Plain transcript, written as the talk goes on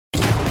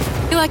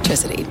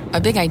Electricity,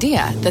 a big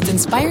idea that's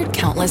inspired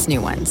countless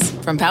new ones.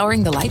 From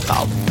powering the light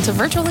bulb to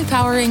virtually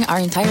powering our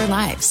entire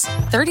lives.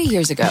 30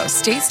 years ago,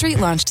 State Street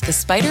launched the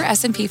Spider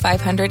S&P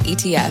 500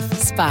 ETF,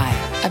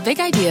 SPY. A big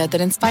idea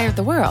that inspired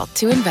the world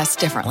to invest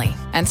differently.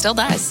 And still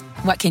does.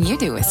 What can you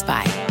do with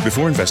SPY?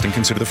 Before investing,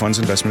 consider the fund's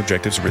investment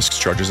objectives, risks,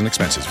 charges, and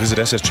expenses. Visit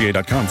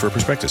ssga.com for a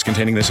prospectus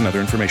containing this and other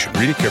information.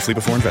 Read it carefully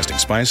before investing.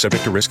 SPY is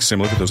subject to risks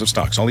similar to those of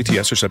stocks. All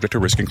ETFs are subject to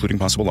risk, including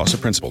possible loss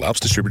of principal. Alps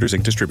Distributors,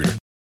 Inc. Distributor.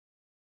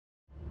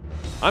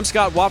 I'm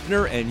Scott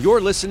Wapner, and you're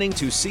listening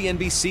to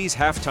CNBC's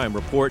Halftime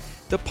Report,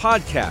 the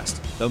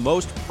podcast, the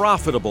most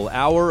profitable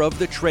hour of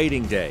the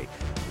trading day.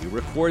 We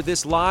record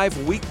this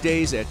live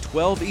weekdays at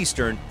 12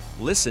 Eastern.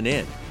 Listen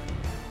in.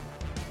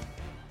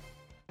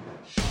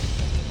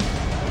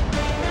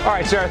 All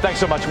right, Sarah, thanks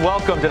so much.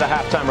 Welcome to the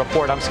Halftime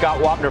Report. I'm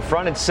Scott Wapner,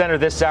 front and center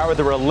this hour,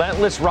 the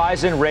relentless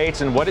rise in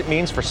rates and what it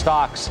means for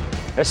stocks.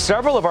 As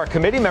several of our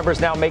committee members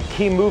now make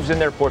key moves in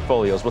their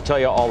portfolios. We'll tell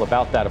you all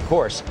about that, of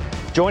course.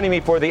 Joining me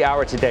for the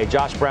hour today,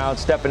 Josh Brown,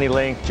 Stephanie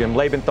Link, Jim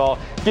Lebenthal.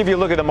 Give you a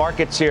look at the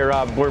markets here.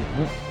 We're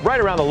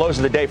right around the lows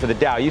of the day for the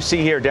Dow. You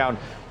see here down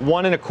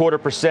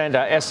 1.25%,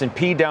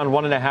 S&P down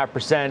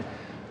 1.5%.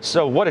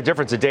 So what a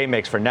difference a day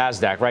makes for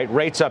NASDAQ, right?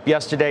 Rates up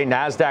yesterday.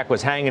 NASDAQ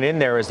was hanging in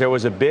there as there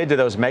was a bid to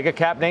those mega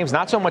cap names.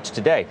 Not so much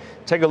today.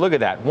 Take a look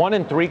at that.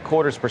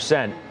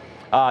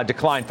 1.75%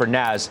 decline for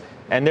NAS.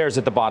 And there's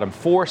at the bottom,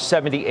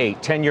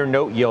 478, 10-year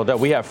note yield.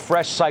 We have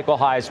fresh cycle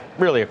highs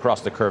really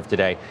across the curve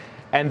today.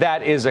 And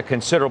that is a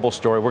considerable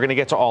story. We're going to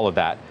get to all of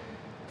that.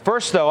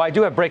 First, though, I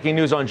do have breaking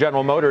news on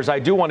General Motors. I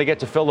do want to get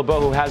to Phil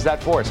LeBeau, who has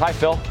that for us. Hi,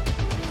 Phil.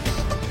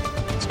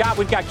 Scott,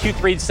 we've got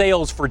Q3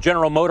 sales for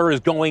General Motors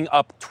going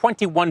up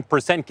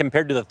 21%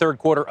 compared to the third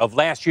quarter of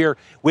last year,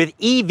 with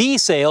EV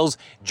sales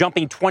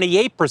jumping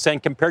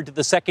 28% compared to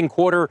the second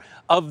quarter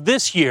of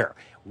this year.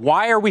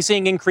 Why are we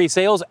seeing increased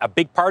sales? A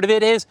big part of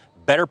it is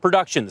better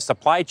production. The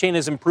supply chain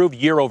has improved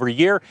year over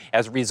year.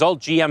 As a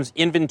result, GM's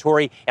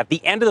inventory at the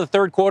end of the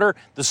third quarter,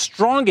 the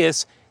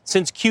strongest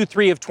since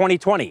Q3 of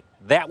 2020.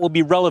 That will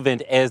be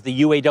relevant as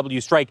the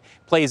UAW strike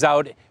plays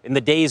out in the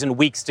days and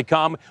weeks to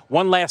come.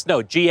 One last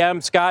note,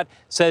 GM, Scott,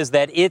 says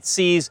that it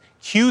sees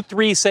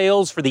Q3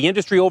 sales for the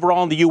industry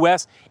overall in the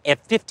U.S.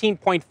 at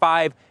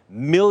 15.5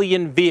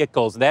 million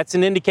vehicles. That's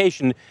an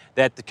indication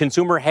that the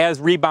consumer has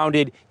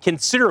rebounded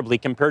considerably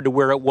compared to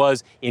where it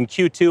was in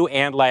Q2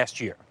 and last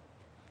year.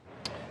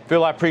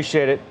 Phil, I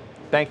appreciate it.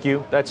 Thank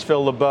you. That's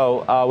Phil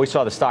LeBeau. We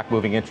saw the stock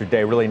moving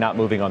intraday, really not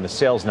moving on the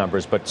sales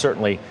numbers, but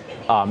certainly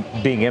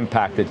being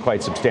impacted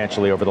quite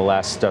substantially over the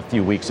last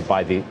few weeks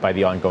by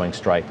the ongoing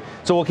strike.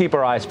 So we'll keep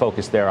our eyes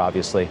focused there,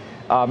 obviously.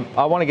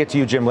 I want to get to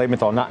you, Jim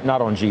Lebenthal,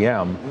 not on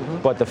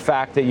GM, but the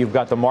fact that you've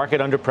got the market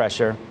under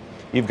pressure,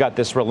 you've got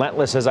this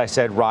relentless, as I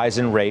said, rise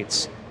in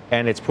rates,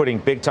 and it's putting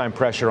big-time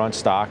pressure on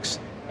stocks,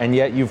 and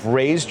yet you've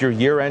raised your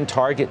year-end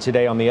target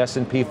today on the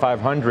S&P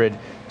 500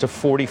 to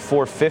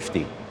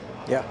 4450.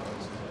 Yeah.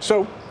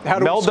 So how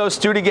do meld those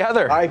two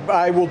together?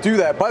 I will do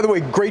that. By the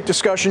way, great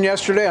discussion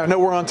yesterday. I know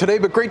we're on today,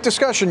 but great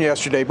discussion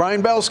yesterday.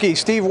 Brian Belsky,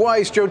 Steve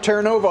Weiss, Joe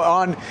Terranova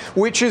on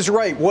which is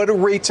right, what do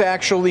rates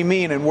actually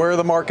mean and where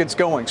the market's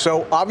going.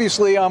 So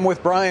obviously I'm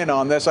with Brian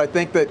on this. I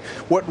think that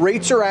what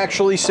rates are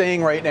actually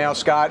saying right now,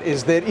 Scott,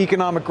 is that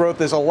economic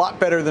growth is a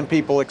lot better than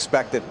people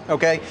expected,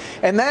 okay?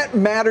 And that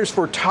matters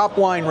for top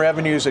line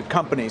revenues at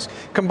companies.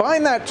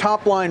 Combine that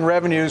top line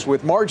revenues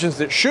with margins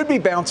that should be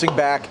bouncing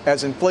back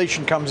as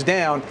inflation comes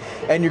down,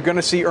 and you're going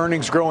to see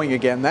earnings growing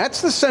again.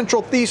 That's the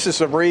central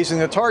thesis of raising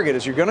the target,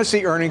 is you're going to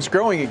see earnings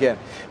growing again.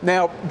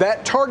 Now,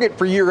 that target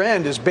for year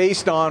end is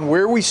based on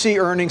where we see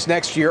earnings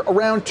next year,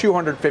 around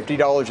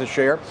 $250 a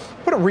share.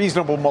 Put a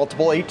reasonable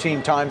multiple,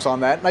 18 times on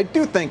that, and I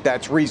do think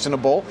that's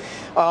reasonable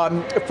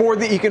for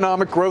the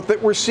economic growth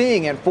that we're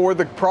seeing and for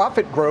the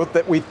profit growth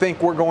that we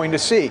think we're going to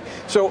see.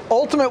 So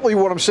ultimately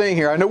what I'm saying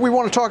here, I know we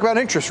want to talk about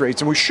interest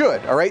rates, and we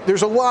should, all right?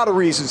 There's a lot of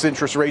reasons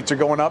interest rates are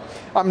going up.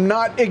 I'm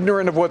not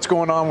ignorant of what's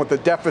going on with the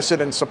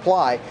deficit and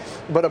supply,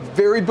 but a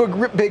very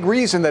big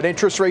reason that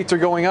interest rates are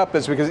going up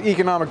is because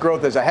economic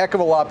growth is a heck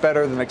of a lot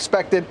better than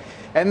expected.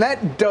 And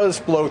that does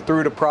flow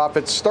through to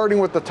profits, starting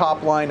with the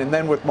top line and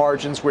then with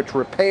margins, which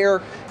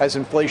repair as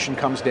inflation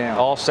comes down.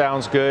 All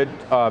sounds good.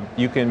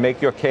 You can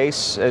make your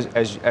case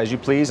as you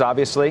please,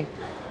 obviously.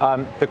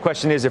 The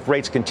question is if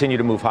rates continue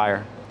to move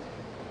higher.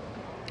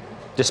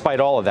 Despite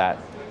all of that,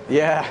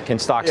 can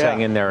stocks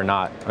hang in there or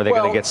not? Are they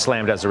going to get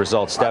slammed as a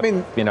result? Steph,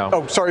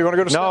 Oh, sorry, you want to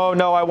go to Steph?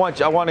 No, I want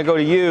to go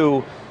to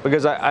you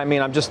because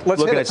I'm just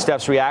looking at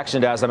Steph's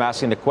reaction as I'm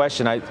asking the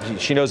question.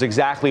 She knows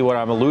exactly what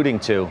I'm alluding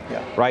to,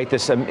 right?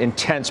 This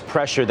intense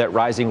pressure that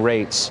rising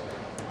rates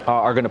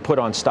are going to put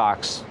on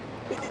stocks.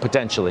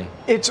 potentially?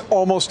 It's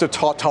almost a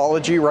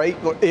tautology, right?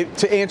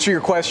 To answer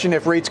your question,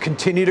 if rates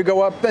continue to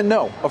go up, then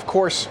no. Of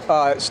course,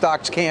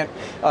 stocks can't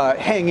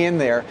hang in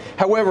there.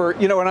 However,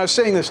 and I was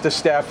saying this to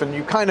Steph, and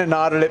you kind of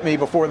nodded at me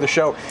before the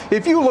show.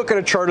 If you look at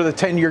a chart of the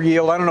 10-year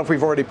yield, I don't know if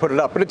we've already put it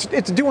up, but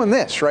it's doing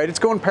this, right? It's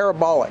going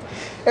parabolic.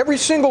 Every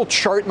single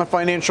chart in the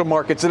financial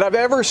markets that I've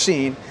ever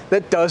seen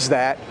that does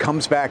that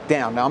comes back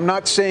down. Now, I'm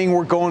not saying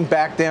we're going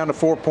back down to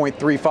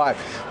 4.35.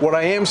 What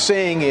I am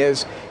saying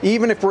is,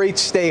 even if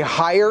rates stay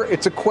higher,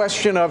 it's a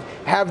question of,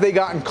 have they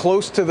gotten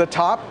close to the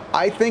top?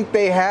 I think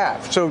they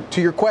have. So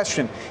to your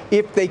question,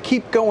 if they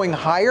keep going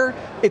higher,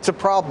 it's a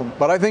problem.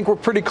 But I think we're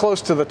pretty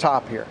close to the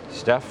top here.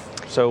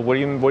 Steph, so what do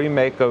you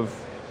make of,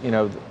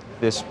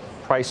 this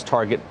price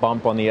target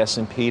bump on the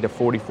S&P to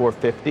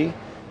 4450?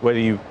 Whether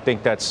you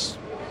think that's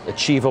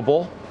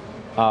achievable,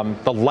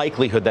 the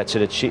likelihood that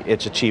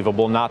it's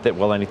achievable, not that,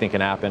 well, anything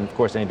can happen. Of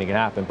course, anything can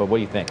happen, but what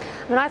do you think?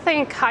 I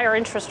think higher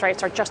interest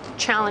rates are just a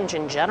challenge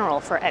in general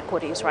for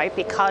equities, right?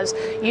 Because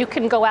you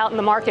can go out in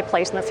the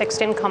marketplace, in the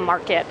fixed income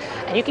market,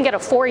 and you can get a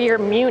 4-year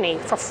muni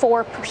for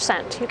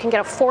 4%. You can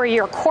get a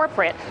 4-year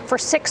corporate for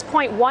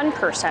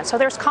 6.1%. So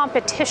there's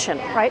competition,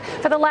 right?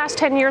 For the last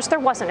 10 years, there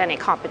wasn't any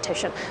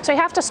competition. So you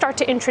have to start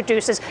to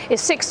introduce, is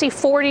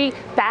 60-40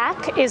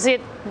 back? Is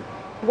it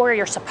where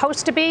you're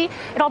supposed to be?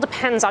 It all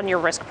depends on your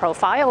risk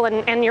profile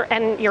and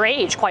your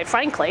age, quite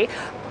frankly.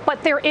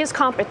 But there is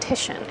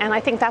competition, and I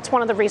think that's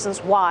one of the reasons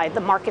why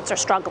the markets are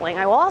struggling.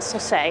 I will also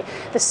say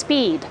the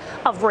speed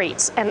of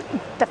rates and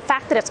the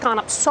fact that it's gone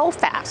up so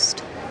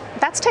fast,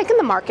 that's taken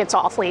the markets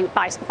awfully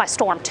by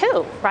storm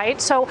too, right?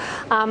 So,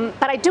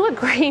 but I do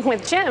agree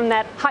with Jim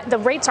that the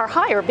rates are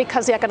higher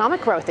because the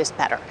economic growth is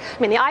better. I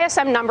mean, the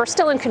ISM number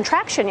still in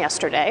contraction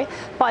yesterday,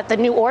 but the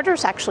new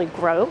orders actually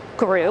grew,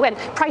 and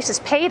prices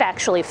paid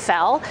actually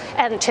fell.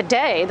 And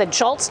today, the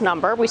JOLTS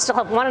number, we still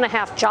have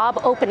 1.5 job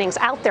openings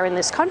out there in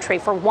this country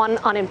for one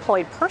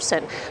unemployed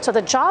person. So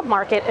the job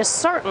market is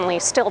certainly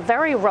still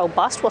very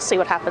robust. We'll see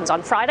what happens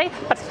on Friday,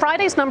 but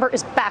Friday's number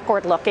is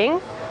backward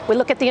looking. We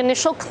look at the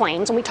initial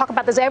claims, and we talk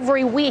about this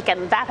every week,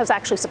 and that has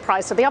actually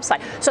surprised to the upside.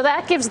 So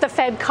that gives the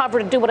Fed cover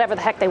to do whatever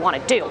the heck they want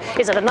to do.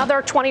 Is it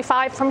another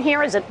 25 from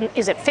here? Is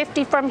it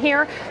 50 from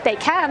here? They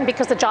can,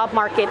 because the job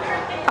market,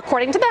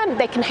 according to them,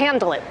 they can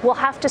handle it. We'll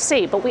have to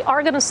see. But we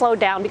are going to slow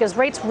down because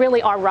rates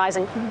really are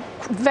rising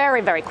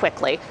very, very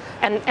quickly.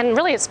 And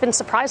really, it's been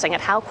surprising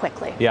at how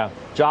quickly. Yeah.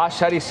 Josh,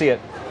 how do you see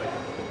it?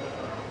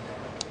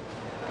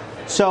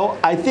 So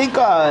I think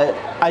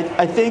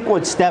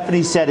what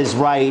Stephanie said is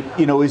right,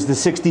 is the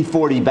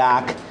 60-40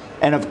 back.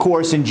 And of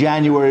course, in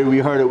January, we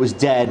heard it was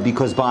dead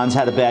because bonds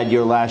had a bad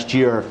year last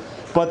year.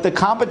 But the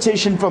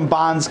competition from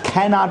bonds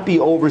cannot be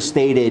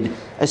overstated,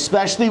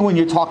 especially when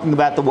you're talking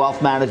about the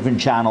wealth management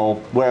channel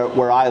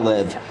where I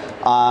live.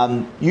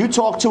 You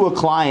talk to a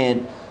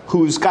client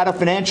who's got a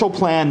financial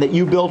plan that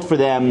you built for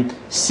them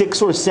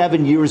 6 or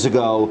 7 years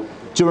ago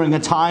during a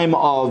time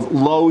of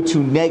low to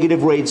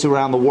negative rates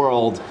around the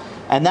world.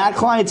 And that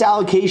client's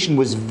allocation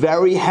was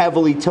very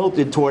heavily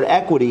tilted toward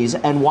equities.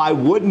 And why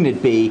wouldn't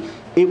it be?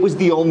 It was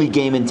the only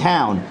game in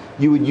town.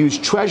 You would use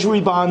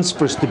treasury bonds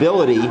for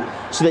stability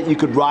so that you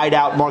could ride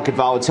out market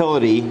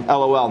volatility.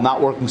 LOL, not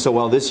working so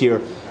well this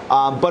year.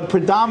 But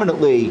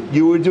predominantly,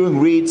 you were doing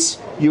REITs,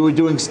 you were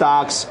doing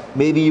stocks,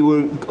 maybe you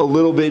were a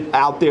little bit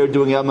out there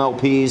doing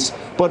MLPs.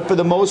 But for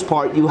the most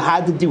part, you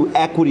had to do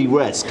equity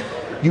risk.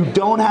 You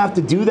don't have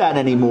to do that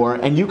anymore.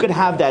 And you could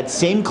have that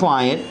same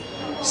client.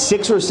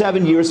 6 or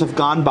 7 years have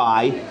gone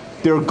by.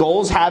 Their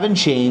goals haven't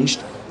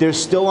changed. They're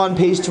still on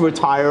pace to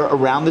retire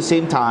around the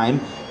same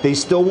time. They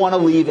still want to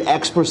leave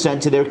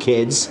X% to their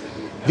kids.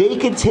 They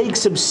could take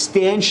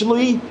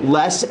substantially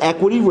less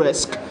equity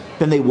risk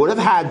than they would have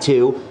had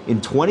to in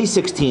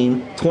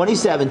 2016,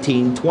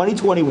 2017,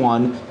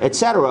 2021, et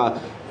cetera.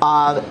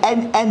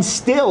 And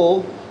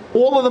still,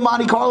 all of the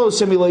Monte Carlo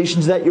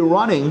simulations that you're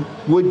running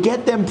would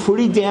get them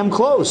pretty damn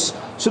close.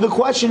 So the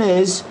question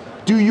is,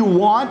 do you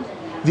want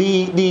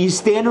the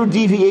standard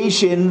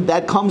deviation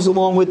that comes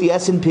along with the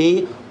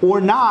S&P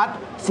or not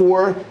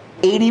for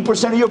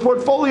 80% of your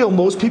portfolio?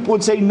 Most people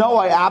would say, no,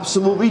 I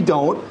absolutely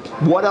don't.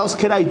 What else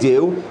can I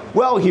do?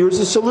 Well, here's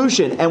a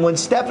solution. And when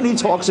Stephanie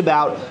talks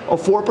about a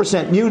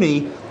 4%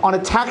 muni on a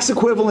tax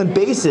equivalent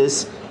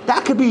basis,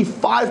 that could be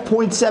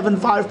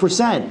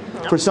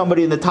 5.75% for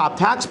somebody in the top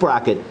tax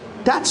bracket.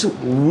 That's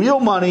real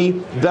money,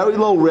 very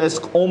low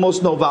risk,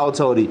 almost no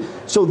volatility.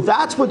 So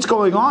that's what's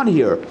going on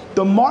here.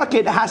 The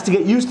market has to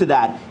get used to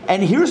that.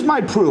 And here's my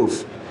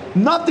proof.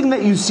 Nothing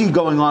that you see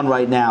going on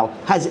right now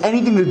has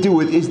anything to do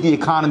with is the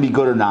economy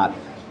good or not.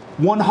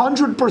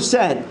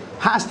 100%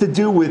 has to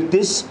do with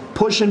this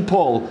push and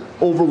pull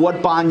over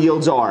what bond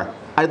yields are.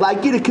 I'd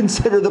like you to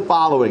consider the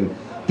following.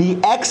 The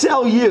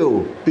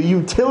XLU, the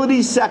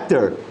utility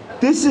sector,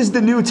 this is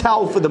the new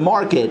tell for the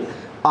market.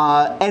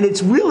 And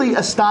it's really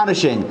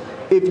astonishing.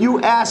 If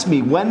you ask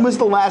me, when was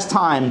the last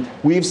time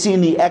we've seen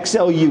the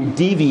XLU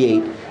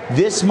deviate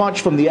this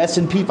much from the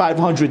S&P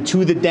 500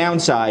 to the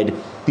downside,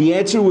 the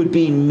answer would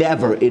be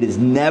never. It has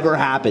never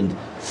happened.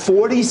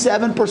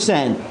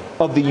 47%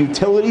 of the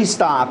utility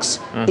stocks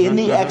in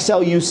the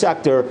XLU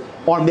sector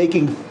are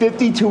making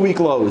 52-week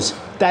lows.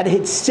 That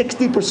hit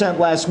 60%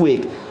 last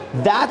week.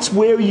 That's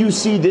where you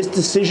see this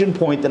decision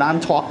point that I'm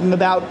talking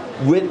about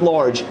writ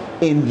large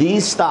in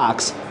these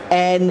stocks.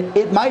 And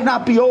it might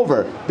not be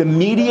over. The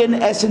median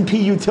S&P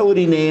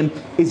utility name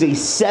is a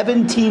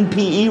 17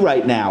 PE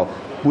right now,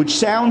 which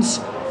sounds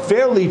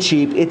fairly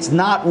cheap. It's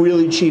not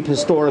really cheap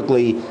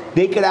historically.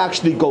 They could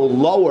actually go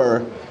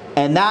lower.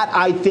 And that,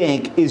 I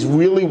think, is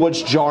really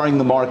what's jarring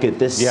the market.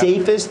 The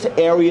safest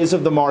areas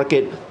of the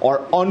market are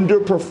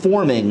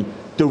underperforming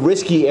the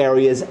risky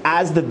areas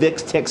as the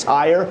VIX ticks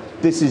higher.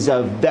 This is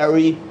a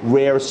very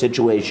rare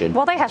situation.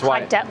 Well, they have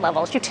high debt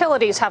levels.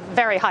 Utilities have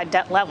very high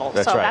debt levels.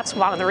 That's that's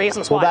one of the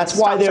reasons why that's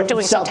why they're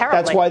doing so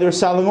terribly. That's why they're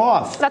selling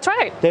off. That's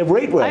right. They have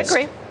rate risk.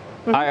 I agree.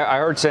 I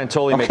heard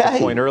Santoli make the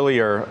point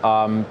earlier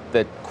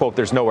that, quote,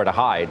 there's nowhere to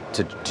hide,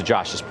 to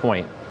Josh's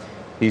point.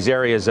 These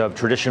areas of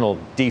traditional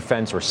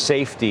defense or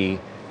safety,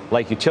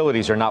 like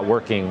utilities, are not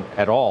working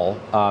at all.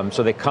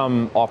 So they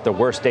come off the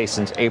worst day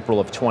since April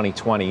of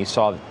 2020. You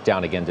saw it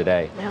down again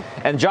today. Yeah.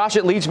 And Josh,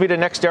 it leads me to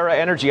NextEra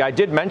Energy. I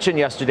did mention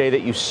yesterday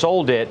that you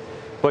sold it,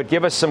 but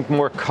give us some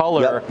more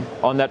color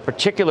on that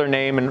particular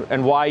name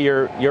and why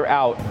you're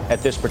out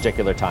at this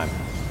particular time.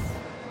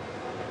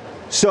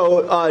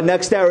 So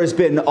NextEra has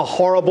been a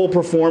horrible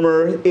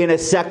performer in a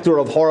sector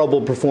of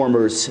horrible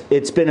performers.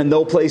 It's been a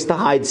no place to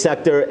hide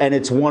sector, and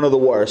it's one of the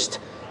worst.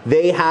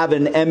 They have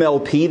an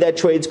MLP that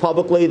trades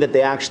publicly that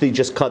they actually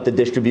just cut the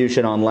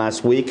distribution on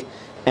last week,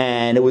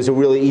 and it was a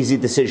really easy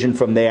decision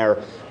from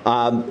there.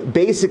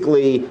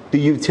 Basically, the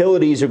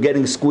utilities are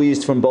getting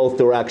squeezed from both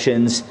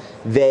directions.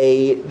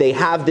 They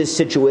have this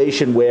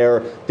situation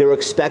where they're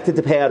expected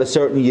to pay out a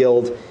certain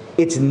yield.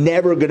 It's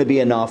never going to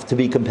be enough to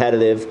be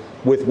competitive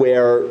with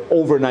where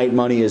overnight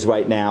money is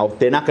right now.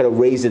 They're not going to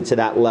raise it to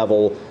that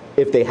level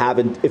if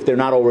they're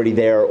not already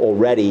there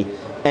already.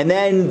 And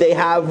then they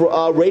have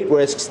rate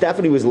risk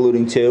Stephanie was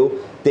alluding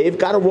to. They've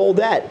got to roll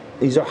debt.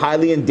 These are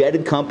highly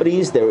indebted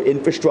companies. They're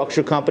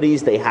infrastructure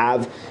companies. They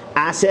have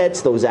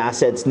assets. Those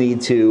assets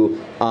need to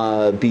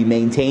be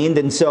maintained.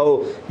 And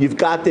so you've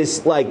got this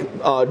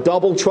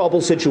double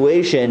trouble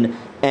situation.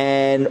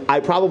 And I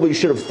probably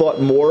should have thought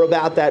more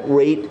about that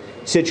rate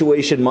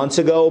situation months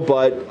ago,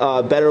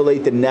 but better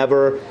late than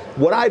never.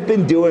 What I've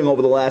been doing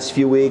over the last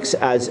few weeks,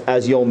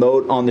 as you'll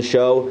note on the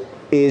show,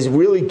 is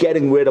really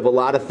getting rid of a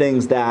lot of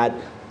things that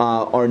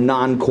are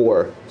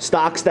non-core,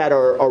 stocks that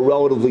are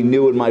relatively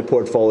new in my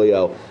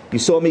portfolio. You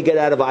saw me get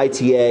out of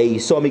ITA, you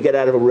saw me get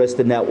out of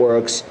Arista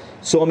Networks,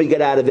 saw me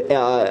get out of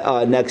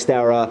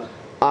NextEra.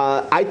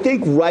 I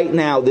think right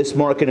now this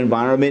market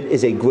environment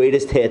is a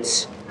greatest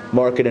hits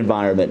market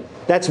environment.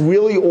 That's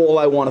really all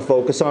I want to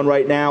focus on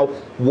right now.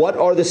 What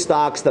are the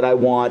stocks that I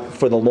want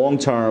for the long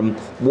term?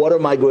 What are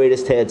my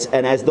greatest hits?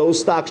 And as those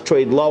stocks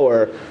trade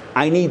lower,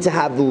 I need to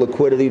have the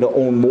liquidity to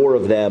own more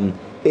of them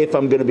if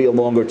I'm going to be a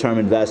longer term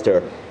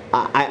investor.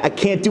 I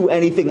can't do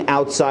anything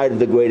outside of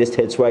the greatest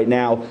hits right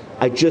now.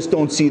 I just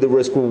don't see the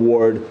risk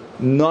reward.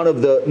 None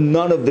of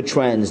the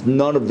trends,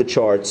 none of the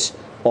charts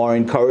are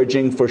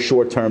encouraging for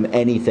short term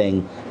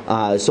anything.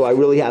 So I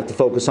really have to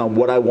focus on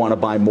what I want to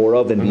buy more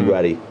of and be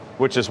ready.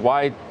 Which is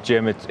why,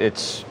 Jim,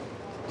 it's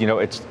I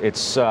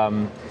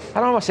don't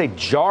want to say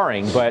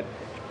jarring, but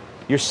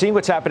you're seeing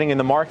what's happening in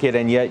the market,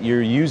 and yet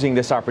you're using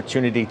this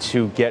opportunity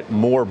to get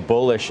more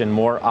bullish and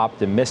more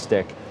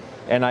optimistic.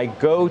 And I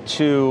go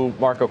to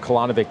Marko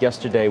Kolanovic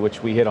yesterday,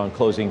 which we hit on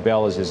closing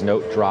bell as his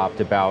note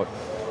dropped about,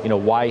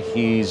 why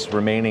he's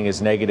remaining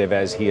as negative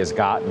as he has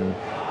gotten.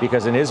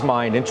 Because in his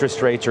mind,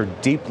 interest rates are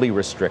deeply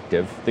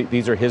restrictive.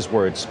 These are his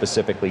words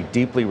specifically,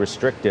 deeply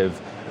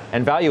restrictive.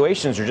 And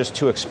valuations are just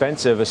too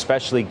expensive,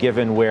 especially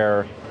given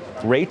where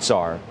rates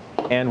are.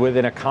 And with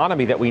an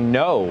economy that we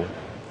know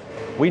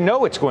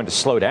it's going to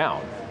slow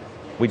down.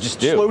 We just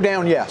do. Slow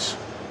down, yes.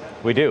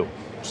 We do.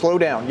 Slow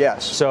down,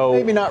 yes. So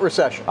maybe not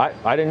recession.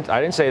 I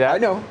didn't say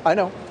that. I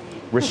know.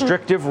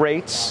 Restrictive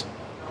rates,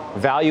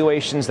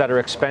 valuations that are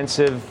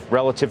expensive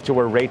relative to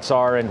where rates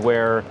are and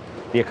where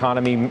the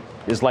economy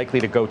is likely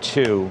to go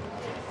to.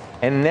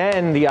 And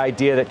then the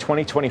idea that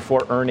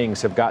 2024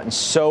 earnings have gotten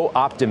so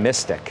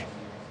optimistic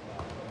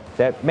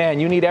that, man,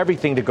 you need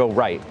everything to go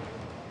right.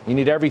 You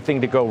need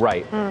everything to go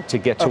right to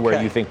get to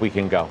where you think we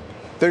can go.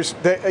 There's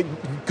a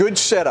good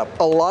setup.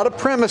 A lot of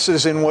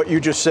premises in what you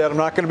just said. I'm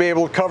not going to be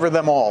able to cover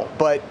them all.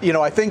 But,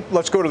 I think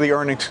let's go to the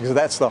earnings because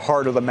that's the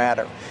heart of the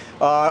matter.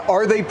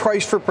 Are they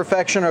priced for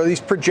perfection? Are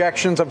these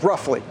projections of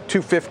roughly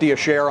 $250 a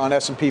share on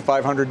S&P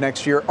 500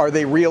 next year, are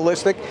they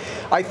realistic?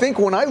 I think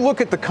when I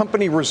look at the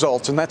company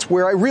results, and that's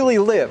where I really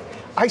live,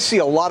 I see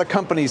a lot of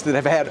companies that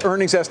have had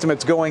earnings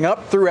estimates going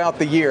up throughout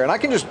the year. And I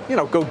can just,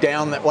 go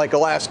down that, like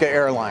Alaska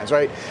Airlines,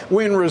 right?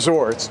 Wynn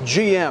Resorts,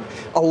 GM.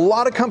 A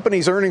lot of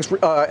companies' earnings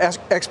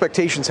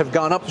expectations have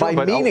gone up by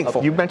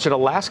meaningful. You mentioned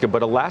Alaska,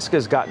 but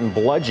Alaska's gotten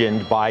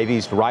bludgeoned by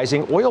these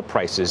rising oil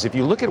prices. If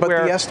you look at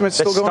where the estimates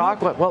still stock,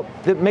 going up? Well,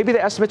 maybe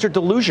the estimates are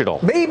delusional.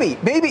 Maybe.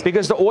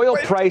 Because the oil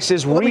price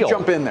is real. Let me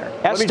jump in there.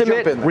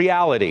 Estimate,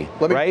 reality,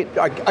 right?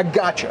 I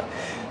gotcha.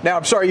 Now,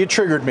 I'm sorry, you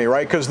triggered me,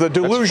 right? Because the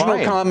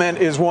delusional comment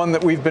is one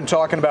that we've been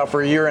talking about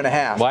for a year and a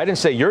half. Well, I didn't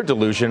say you're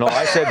delusional.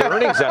 I said the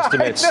earnings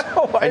estimates.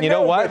 And you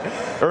know what?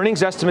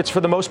 Earnings estimates, for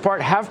the most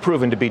part, have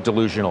proven to be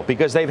delusional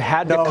because they've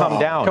had to come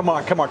down. Come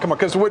on.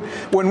 Because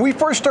when we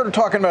first started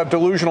talking about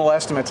delusional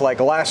estimates like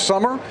last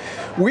summer,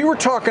 we were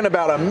talking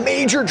about a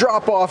major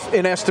drop-off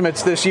in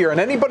estimates this year. And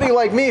anybody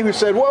like me who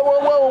said,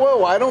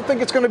 whoa, I don't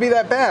think it's going to be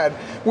that bad,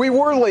 we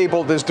were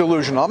labeled as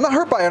delusional. I'm not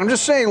hurt by it. I'm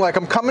just saying, like,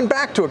 I'm coming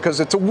back to it because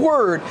it's a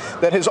word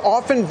that has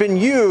often been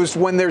used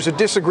when there's a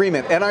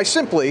disagreement. And I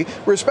simply,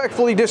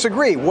 respectfully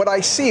disagree. What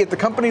I see at the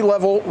company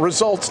level,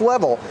 results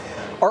level,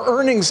 are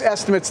earnings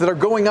estimates that are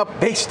going up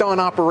based on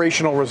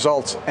operational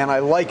results, and I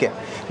like it.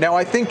 Now,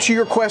 I think to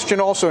your question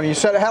also, and you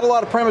said it had a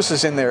lot of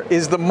premises in there,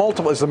 is the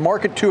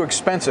market too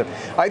expensive?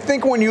 I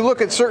think when you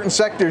look at certain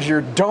sectors,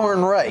 you're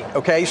darn right,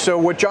 okay? So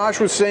what Josh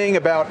was saying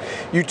about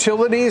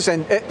utilities,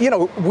 and,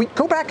 we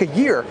go back a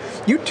year,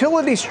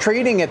 utilities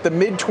trading at the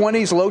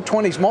mid-20s, low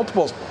 20s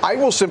multiples, I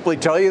will simply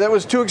tell you that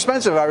was too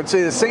expensive. I would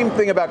say the same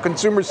thing about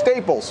consumer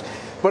staples.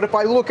 But if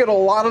I look at a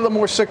lot of the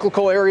more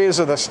cyclical areas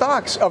of the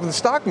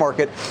stock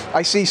market,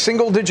 I see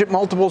single-digit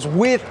multiples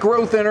with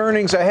growth in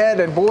earnings ahead,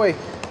 and boy,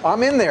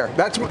 I'm in there.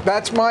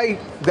 That's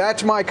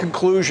my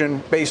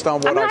conclusion based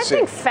on what I see. I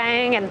think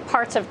FANG and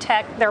parts of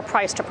tech, they're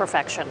priced to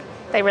perfection.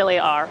 They really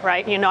are,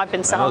 right? I've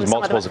been selling. Those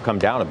multiples have come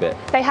down a bit.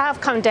 They have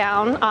come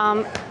down,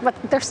 but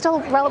they're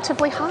still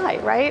relatively high,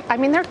 right? I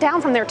mean, they're down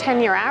from their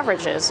 10-year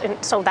averages,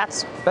 and so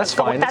that's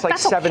fine. That's like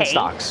seven okay.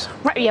 stocks,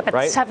 right? Yeah,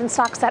 but 7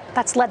 stocks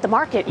that's led the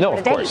market year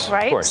to date,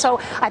 right? Of course. So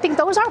I think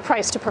those are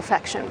priced to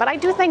perfection. But I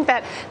do think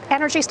that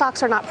energy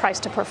stocks are not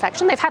priced to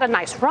perfection. They've had a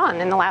nice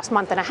run in the last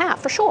month and a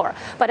half, for sure.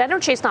 But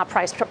energy is not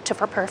priced for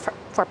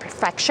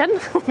perfection.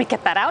 Let me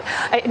get that out.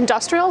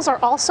 Industrials are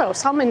also,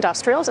 some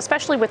industrials,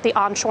 especially with the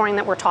onshoring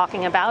that we're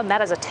talking about, and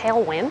that is a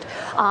tailwind.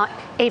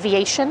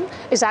 Aviation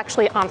is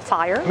actually on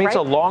fire. I mean, it's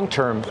a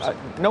long-term,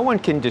 no one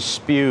can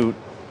dispute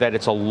that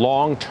it's a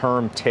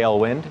long-term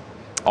tailwind,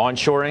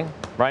 onshoring,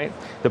 right?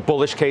 The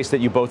bullish case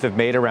that you both have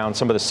made around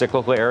some of the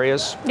cyclical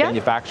areas,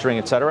 manufacturing,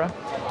 et cetera.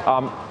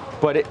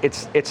 But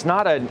it's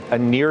not a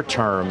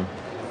near-term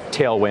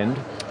tailwind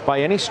by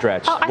any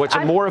stretch. What's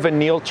more of a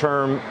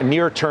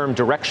near-term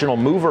directional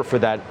mover for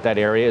that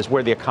area is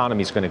where the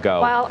economy is going to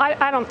go. Well,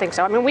 I don't think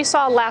so. I mean, we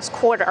saw last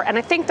quarter, and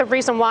I think the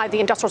reason why the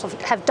industrials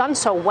have done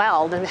so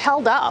well and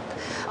held up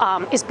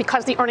is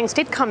because the earnings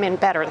did come in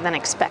better than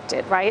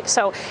expected, right?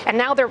 So, and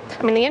now the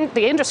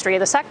industry,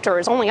 the sector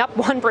is only up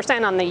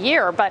 1% on the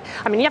year, but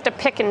I mean, you have to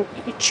pick and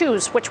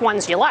choose which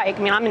ones you like.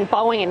 I mean, I'm in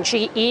Boeing and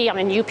GE, I'm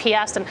in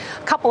UPS, and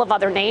a couple of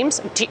other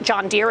names.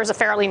 John Deere is a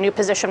fairly new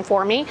position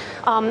for me.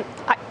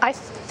 I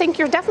think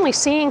you're definitely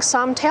seeing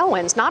some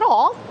tailwinds, not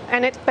all,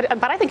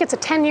 but I think it's a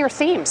 10-year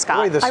theme,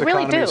 Scott. Boy, this I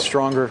really economy do. is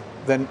stronger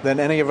than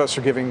any of us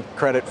are giving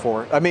credit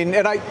for. I mean,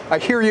 and I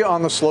hear you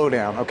on the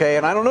slowdown, okay?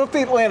 And I don't know if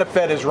the Atlanta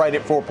Fed is right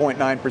at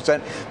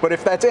 4.9%, but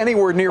if that's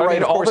anywhere near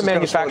right, of all course the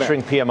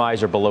manufacturing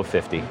PMIs are below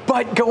 50.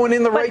 But going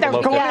in the right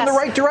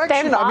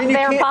direction. I mean,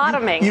 they're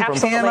bottoming. You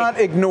cannot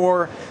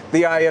ignore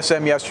the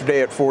ISM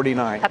yesterday at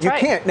 49. That's you right.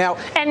 can't. Now,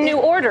 and new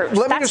orders.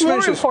 That's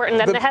more important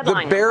than the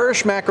headline. The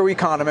bearish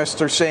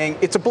macroeconomists are saying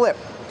it's a blip.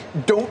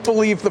 Don't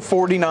believe the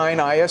 49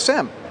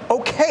 ISM.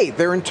 Okay,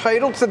 they're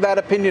entitled to that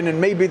opinion, and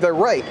maybe they're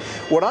right.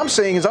 What I'm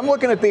saying is I'm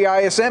looking at the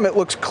ISM. It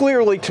looks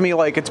clearly to me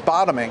like it's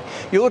bottoming.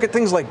 You look at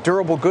things like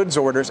durable goods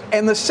orders,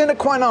 and the sine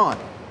qua non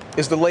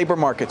is the labor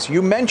markets.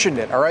 You mentioned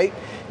it, all right?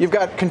 You've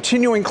got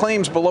continuing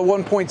claims below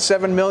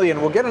 1.7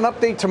 million. We'll get an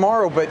update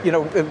tomorrow, but,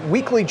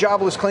 weekly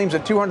jobless claims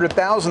at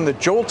 200,000. The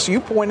jolts, you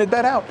pointed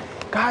that out.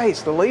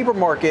 Guys, the labor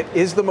market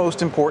is the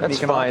most important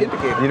economic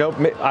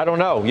indicator. I don't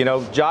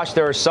know. Josh,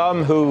 there are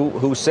some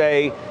who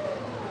say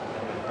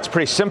it's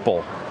pretty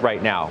simple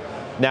right now.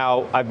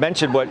 Now, I've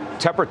mentioned what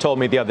Tepper told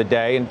me the other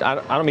day, and I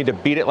don't mean to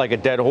beat it like a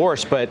dead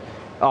horse, but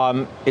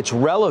it's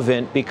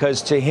relevant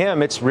because to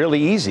him, it's really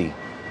easy.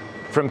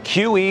 From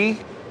QE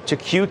to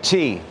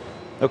QT,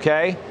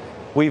 okay?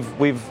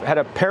 We've had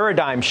a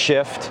paradigm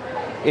shift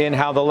in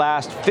how the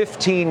last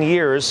 15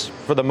 years,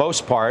 for the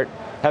most part,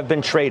 have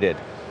been traded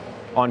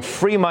on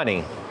free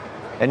money.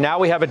 And now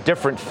we have a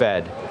different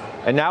Fed.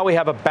 And now we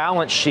have a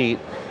balance sheet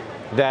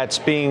that's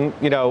being,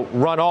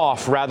 run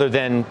off rather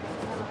than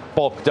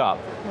bulked up.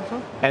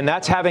 Mm-hmm. And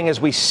that's having, as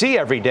we see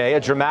every day, a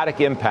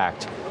dramatic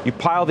impact. You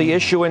pile the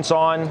issuance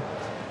on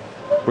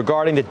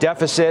regarding the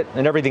deficit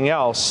and everything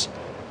else,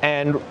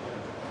 and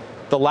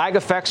the lag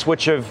effects,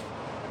 which have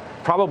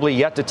probably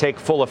yet to take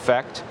full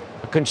effect,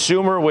 a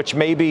consumer which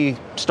may be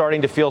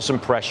starting to feel some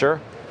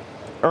pressure,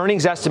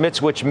 earnings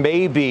estimates which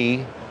may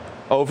be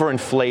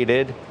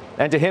overinflated,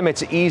 and to him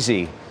it's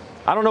easy.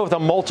 I don't know what the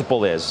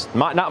multiple is.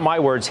 Not my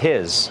words,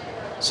 his.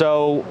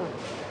 So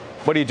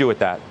what do you do with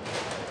that?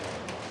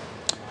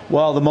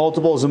 Well, the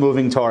multiple is a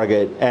moving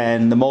target,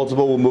 and the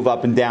multiple will move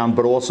up and down,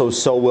 but also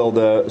so will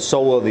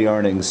the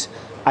earnings.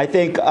 I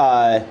think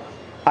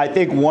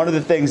one of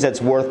the things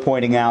that's worth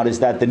pointing out is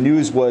that the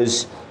news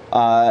was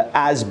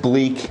as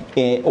bleak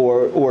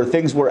or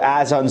things were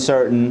as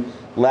uncertain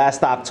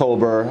last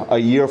October, a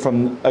year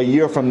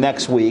from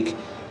next week,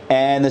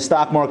 and the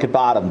stock market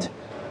bottomed.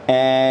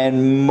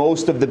 And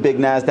most of the big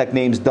NASDAQ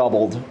names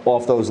doubled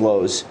off those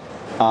lows.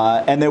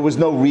 And there was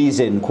no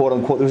reason, quote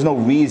unquote, there was no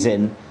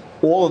reason.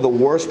 All of the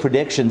worst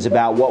predictions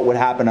about what would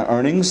happen to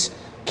earnings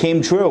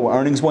came true.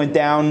 Earnings went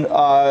down,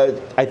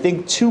 I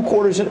think, 3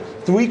 quarters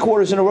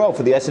in a row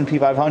for the S&P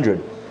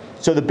 500.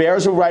 So the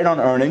bears were right on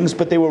earnings,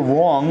 but they were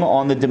wrong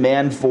on the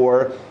demand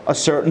for a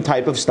certain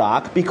type of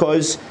stock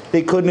because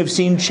they couldn't have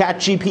seen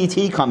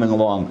ChatGPT coming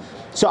along.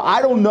 So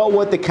I don't know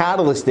what the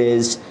catalyst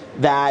is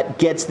that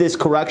gets this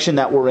correction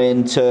that we're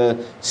in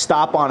to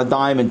stop on a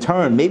dime and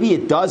turn. Maybe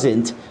it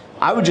doesn't.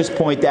 I would just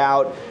point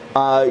out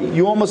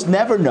you almost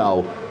never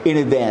know in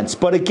advance.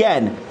 But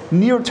again,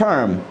 near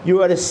term,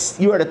 you're at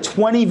a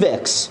 20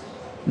 VIX,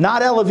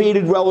 not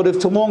elevated relative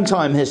to long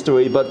time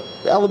history, but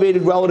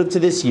elevated relative to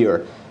this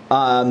year.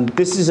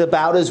 This is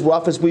about as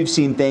rough as we've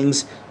seen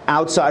things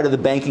outside of the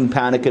banking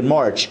panic in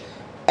March.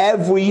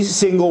 Every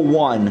single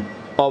one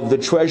of the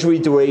Treasury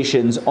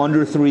durations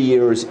under 3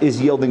 years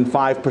is yielding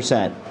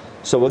 5%.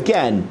 So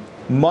again,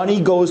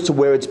 money goes to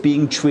where it's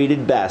being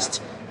treated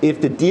best.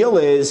 If the deal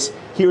is,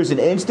 here's an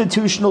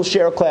institutional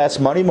share class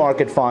money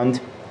market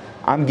fund,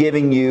 I'm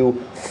giving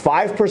you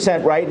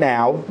 5% right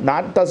now,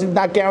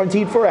 not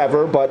guaranteed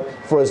forever, but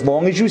for as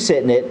long as you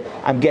sit in it,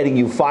 I'm getting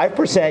you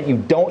 5%. You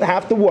don't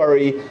have to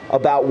worry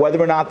about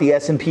whether or not the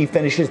S&P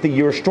finishes the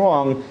year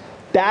strong.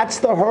 That's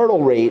the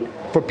hurdle rate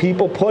for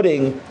people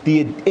putting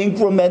the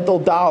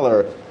incremental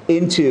dollar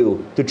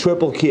into the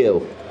triple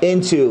Q,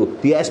 into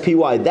the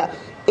SPY. That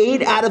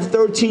 8 out of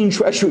 13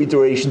 Treasury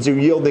durations are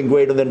yielding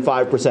greater than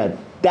 5%.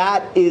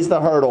 That is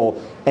the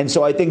hurdle. And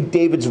so I think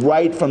David's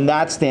right from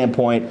that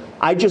standpoint.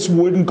 I just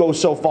wouldn't go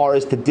so far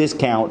as to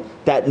discount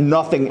that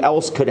nothing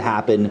else could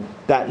happen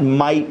that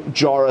might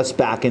jar us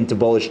back into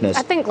bullishness.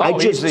 I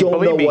just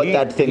don't know what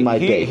that thing might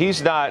be.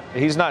 He's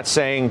not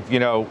saying,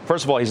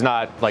 first of all, he's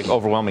not like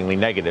overwhelmingly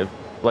negative.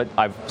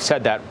 I've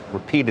said that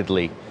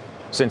repeatedly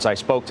since I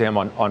spoke to him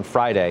on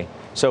Friday.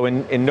 So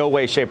in no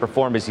way, shape, or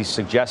form is he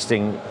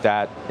suggesting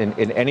that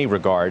in any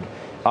regard.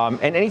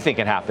 And anything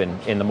can happen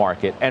in the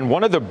market. And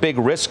one of the big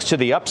risks to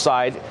the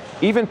upside,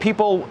 even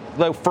people,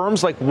 like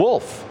firms like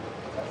Wolf,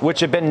 which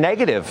have been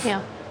negative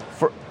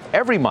for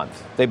every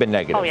month, they've been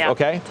negative. Oh, yeah.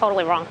 Okay?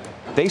 Totally wrong.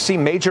 They see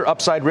major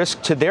upside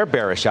risk to their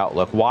bearish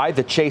outlook. Why?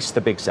 The chase, the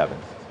big seven.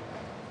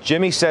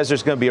 Jimmy says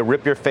there's going to be a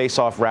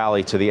rip-your-face-off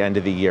rally to the end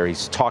of the year.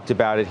 He's talked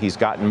about it. He's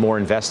gotten more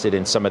invested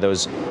in some of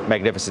those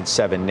Magnificent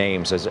Seven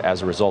names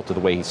as a result of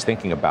the way he's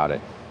thinking about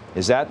it.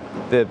 Is that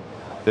the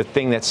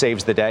thing that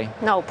saves the day?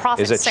 No,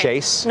 profits. Is it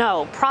chase?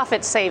 No,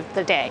 profits save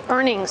the day.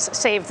 Earnings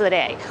save the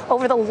day.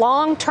 Over the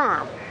long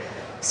term,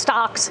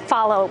 stocks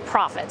follow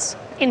profits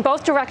in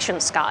both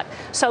directions, Scott.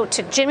 So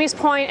to Jimmy's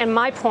point and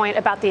my point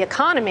about the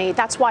economy,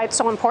 that's why it's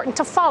so important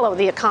to follow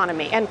the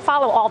economy and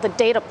follow all the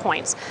data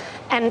points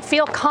and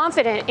feel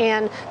confident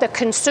in the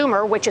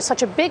consumer, which is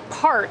such a big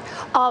part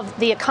of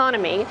the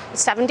economy,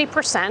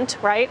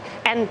 70%, right?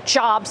 And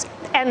jobs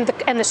and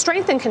the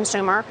strength in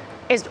consumer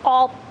is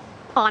all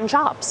on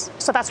jobs.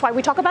 So that's why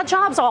we talk about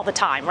jobs all the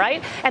time,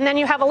 right? And then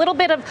you have a little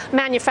bit of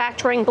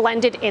manufacturing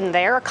blended in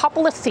there, a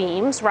couple of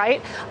themes, right?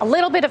 A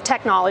little bit of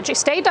technology,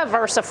 stay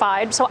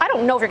diversified. So I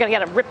don't know if you're going to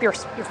get a rip your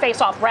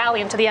face off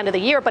rally into the end of the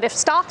year, but if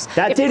stocks...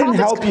 That didn't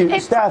help you,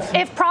 Steph.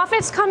 If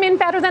profits come in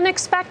better than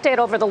expected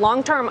over the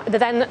long term,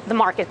 then the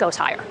market goes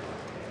higher.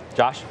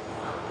 Josh?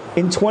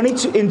 In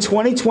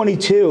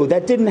 2022,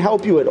 that didn't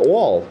help you at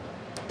all.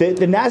 The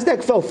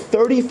NASDAQ fell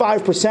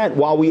 35%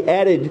 while we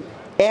added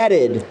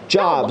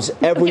jobs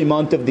every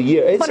month of the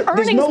year. But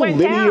earnings went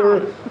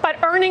down.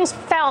 But earnings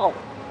fell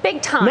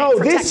big time. No,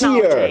 for this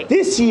technology.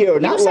 This year,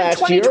 not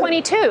last year. You said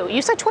 2022.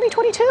 You said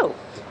 2022.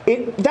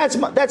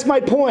 That's my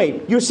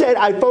point. You said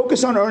I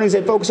focus on earnings,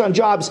 I focus on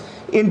jobs.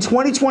 In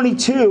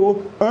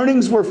 2022,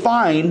 earnings were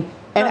fine.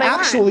 And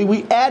actually,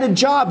 we added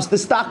jobs. The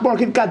stock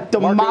market got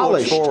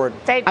demolished.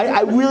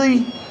 I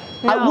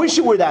wish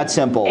it were that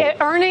simple.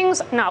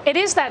 It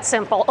is that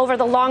simple over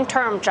the long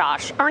term,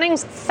 Josh.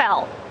 Earnings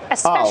fell.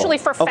 Especially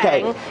for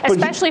FANG,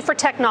 especially for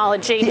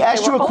technology. He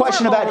asked you a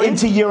question about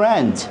into year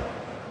end.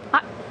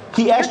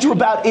 He asked you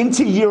about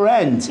into year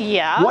end.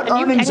 Yeah. What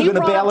earnings are going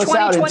to bail us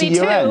out into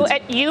year end?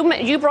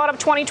 You brought up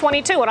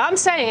 2022. What I'm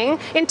saying,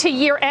 into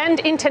year end,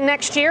 into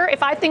next year,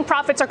 if I think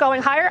profits are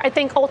going higher, I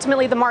think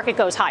ultimately the market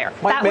goes higher.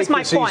 That was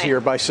my point. Might make this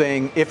easier by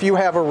saying if you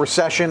have a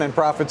recession and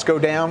profits go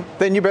down,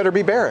 then you better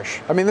be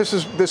bearish. I mean, this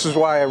is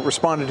why I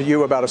responded to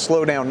you about a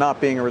slowdown not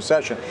being a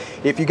recession.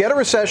 If you get a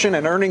recession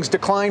and earnings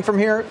decline from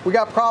here, we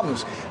got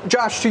problems.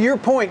 Josh, to your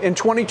point, in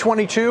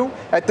 2022,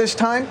 at this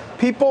time,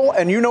 people,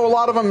 and you know a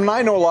lot of them and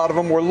I know a lot of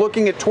them, were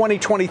looking at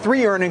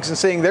 2023 earnings and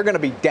saying they're going to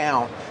be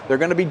down. They're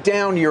going to be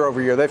down year over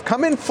year. They've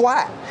come in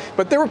flat.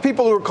 But there were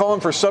people who were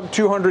calling for sub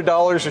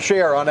 $200 a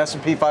share on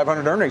S&P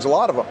 500 earnings, a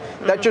lot of them.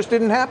 That just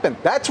didn't happen.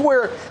 That's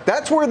where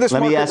this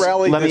market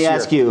rallied this year. Let me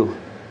ask you,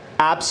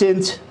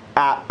 absent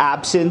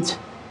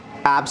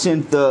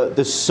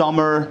the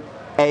summer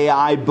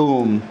AI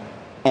boom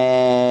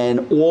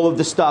and all of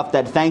the stuff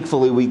that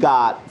thankfully we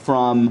got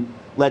from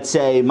let's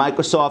say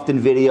Microsoft,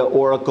 NVIDIA,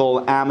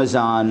 Oracle,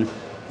 Amazon,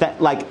 that,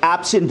 like,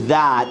 absent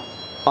that,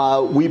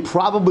 we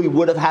probably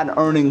would have had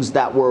earnings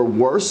that were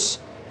worse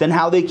than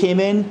how they came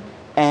in.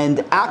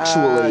 And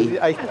actually,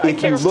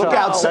 if you look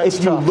outside,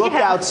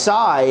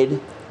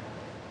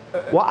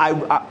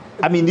 well,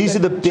 I mean, these are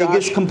the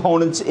biggest Josh,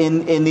 components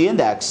in the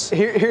index.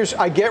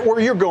 I get where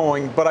you're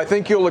going, but I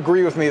think you'll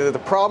agree with me that the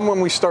problem when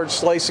we start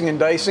slicing and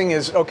dicing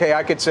is, okay,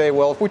 I could say,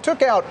 well, if we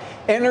took out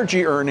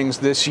energy earnings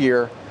this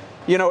year,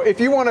 you know, if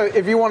you want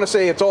to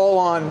say it's all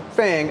on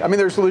FANG, I mean,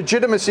 there's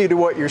legitimacy to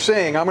what you're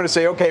saying. I'm going to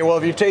say, okay, well,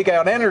 if you take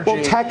out energy,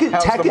 well, tech is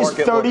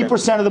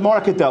 30% of the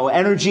market, though.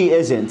 Energy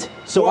isn't.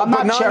 So well, I'm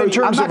not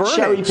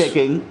cherry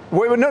picking.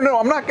 Wait, no,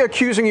 I'm not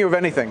accusing you of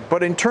anything.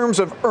 But in terms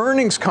of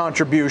earnings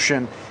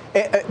contribution,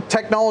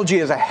 technology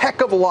is a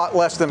heck of a lot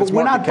less than its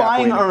market cap. We're not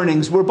buying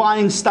earnings. We're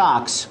buying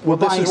stocks. We're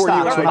buying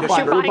stocks.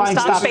 We're buying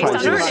stocks based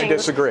on earnings. I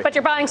disagree. But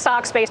you're buying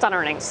stocks based on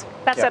earnings.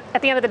 That's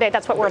at the end of the day,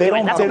 that's what we're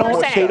doing. That's what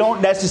we're saying. They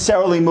don't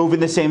necessarily move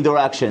in the same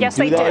direction. Yes,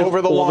 they do.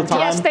 Over the long term.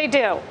 Yes, they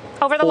do.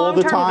 Over the long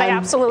term, they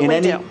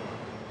absolutely do.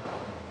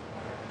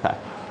 Okay.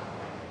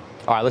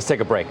 All right, let's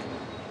take a break.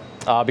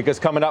 Because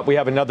coming up, we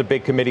have another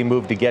big committee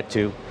move to get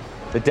to.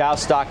 The Dow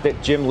stock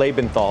that Jim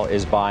Lebenthal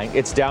is buying.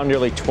 It's down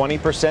nearly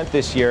 20%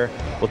 this year.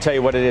 We'll tell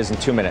you what it is in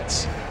 2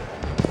 minutes.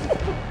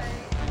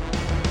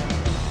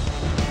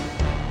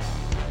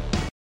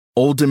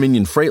 Old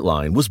Dominion Freight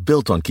Line was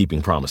built on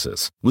keeping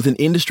promises. With an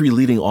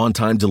industry-leading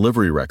on-time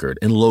delivery record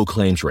and low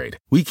claims rate,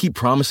 we keep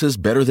promises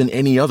better than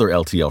any other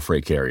LTL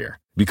freight carrier.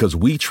 Because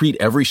we treat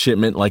every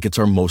shipment like it's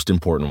our most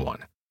important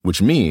one. Which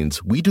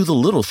means we do the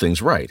little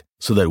things right,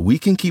 so that we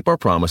can keep our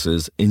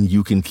promises and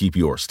you can keep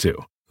yours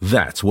too.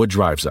 That's what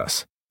drives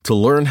us. To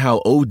learn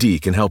how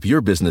OD can help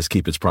your business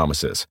keep its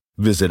promises,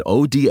 visit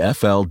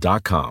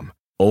odfl.com.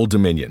 Old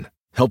Dominion,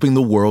 helping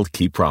the world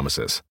keep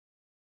promises.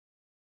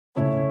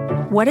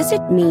 What does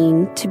it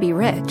mean to be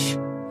rich?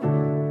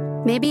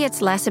 Maybe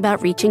it's less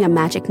about reaching a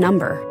magic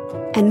number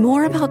and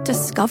more about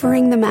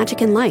discovering the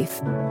magic in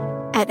life.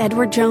 At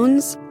Edward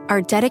Jones,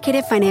 our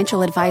dedicated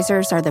financial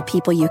advisors are the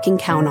people you can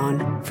count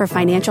on for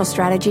financial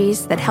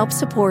strategies that help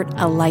support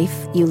a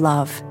life you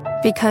love.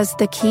 Because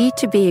the key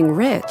to being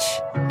rich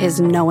is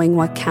knowing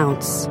what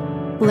counts.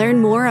 Learn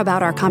more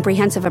about our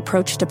comprehensive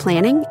approach to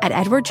planning at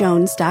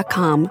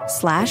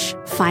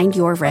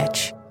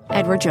edwardjones.com/findyourrich.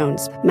 Edward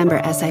Jones,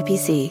 member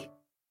SIPC.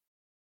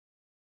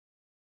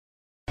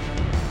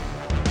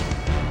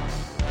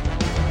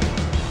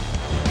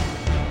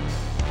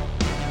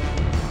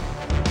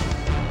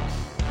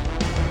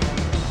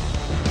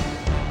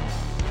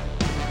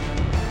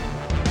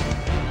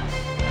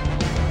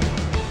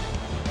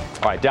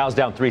 All right, Dow's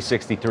down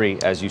 363,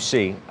 as you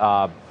see.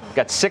 Got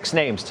 6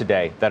 names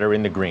today that are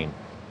in the green,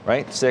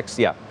 right? 6,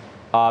 yeah.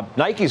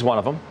 Nike's one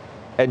of them,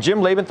 and Jim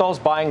Lebenthal's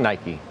buying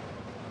Nike.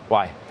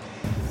 Why?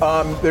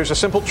 There's a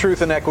simple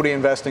truth in equity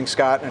investing,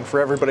 Scott, and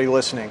for everybody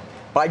listening.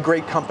 Buy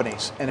great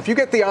companies. And if you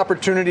get the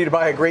opportunity to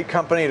buy a great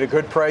company at a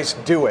good price,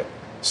 do it.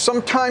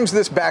 Sometimes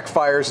this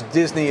backfires.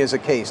 Disney is a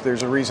case.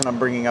 There's a reason I'm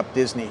bringing up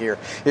Disney here.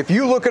 If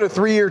you look at a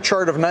 3-year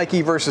chart of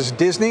Nike versus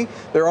Disney,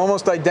 they're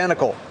almost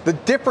identical. The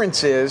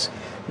difference is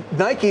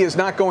Nike is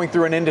not going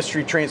through an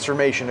industry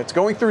transformation. It's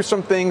going through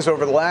some things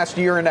over the last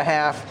year and a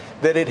half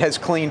that it has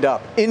cleaned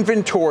up.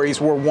 Inventories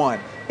were one.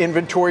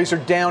 Inventories are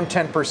down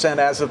 10%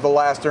 as of the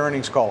last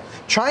earnings call.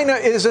 China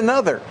is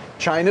another.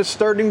 China's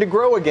starting to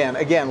grow again,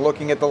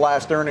 looking at the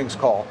last earnings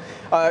call.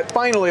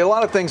 Finally, a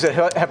lot of things that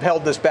have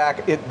held this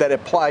back that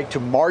apply to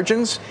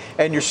margins,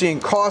 and you're seeing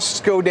costs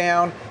go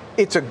down.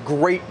 It's a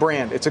great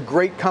brand. It's a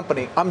great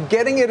company. I'm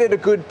getting it at a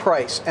good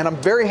price, and I'm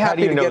very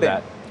happy to get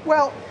it.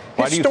 Well,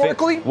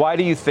 historically, why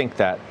do you think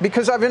that?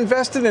 Because I've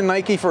invested in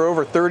Nike for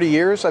over 30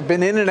 years. I've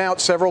been in and out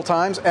several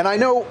times. And I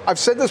know I've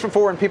said this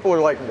before and people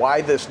are like,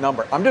 why this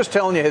number? I'm just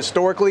telling you,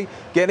 historically,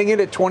 getting it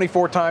at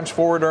 24 times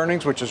forward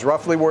earnings, which is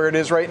roughly where it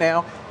is right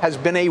now, has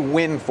been a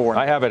win for me.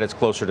 I have it as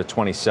closer to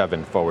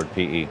 27 forward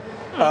PE.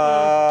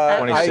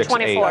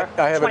 24.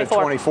 I have it at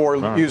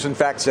 24 using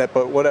FactSet,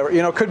 but whatever.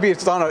 You know, it could be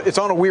it's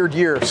on a weird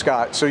year,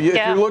 Scott. So if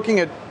you're looking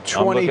at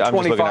 20, I'm just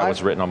 25. looking at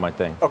what's written on my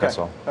thing. Okay,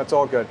 that's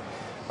all good.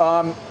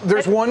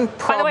 There's one problem with the purchase.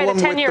 By the way,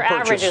 the 10-year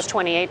average is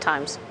 28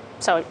 times.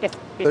 So if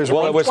it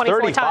was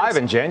 35 times,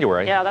 in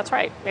January. Yeah, that's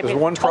right. There's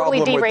one problem totally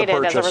with the derated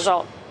purchase. as a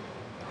result.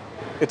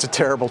 It's a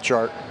terrible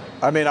chart.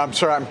 I mean, I'm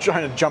sorry, I'm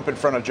trying to jump in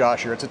front of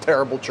Josh here. It's a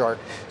terrible chart.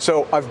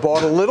 So I've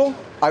bought a little.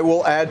 I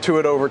will add to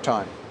it over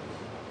time.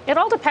 It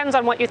all depends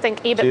on what you think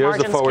EBIT margins can do.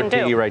 Here's the forward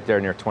PE right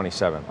there near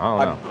 27.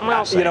 I don't know.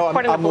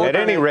 Well, at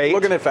any rate,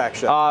 looking at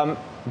FactSet.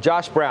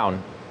 Josh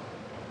Brown,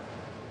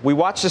 we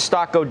watched the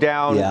stock go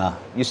down. Yeah.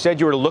 You said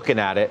you were looking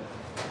at it.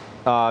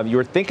 You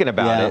were thinking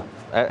about it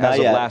as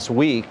of last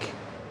week.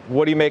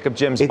 What do you make of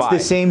Jim's buy? It's the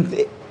same.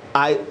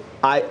 I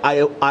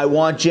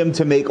want Jim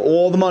to make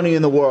all the money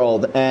in the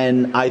world,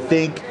 and I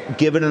think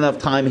given enough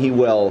time he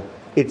will.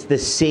 It's the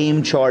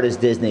same chart as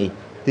Disney.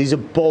 These are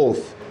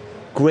both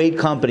great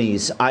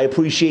companies. I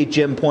appreciate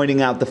Jim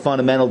pointing out the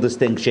fundamental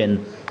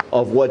distinction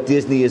of what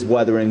Disney is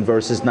weathering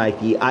versus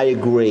Nike. I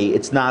agree.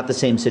 It's not the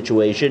same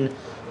situation.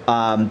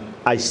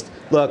 I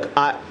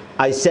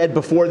said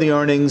before the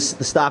earnings,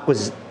 the stock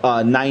was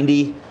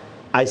 90.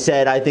 I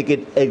said I think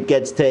it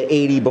gets to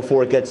 80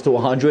 before it gets to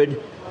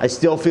 100. I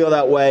still feel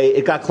that way.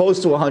 It got close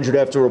to 100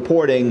 after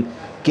reporting,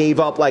 gave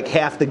up like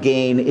half the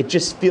gain. It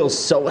just feels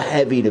so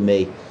heavy to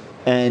me.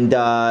 And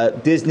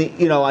Disney,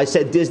 I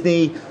said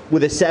Disney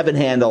with a 7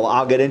 handle,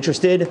 I'll get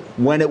interested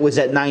when it was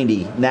at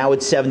 90. Now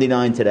it's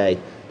 79 today.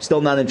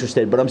 Still not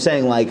interested. But I'm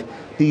saying, like,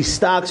 these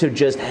stocks are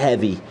just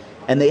heavy,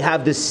 and they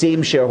have the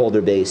same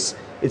shareholder base.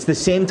 It's the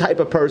same type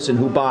of person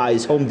who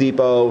buys Home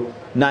Depot,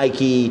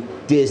 Nike,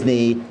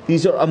 Disney.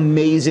 These are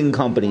amazing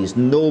companies.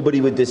 Nobody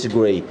would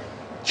disagree.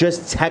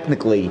 Just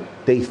technically,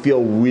 they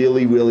feel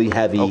really, really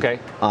heavy. Okay.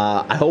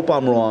 I hope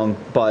I'm wrong,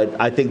 but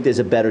I think there's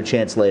a better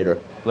chance later.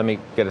 Let me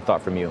get a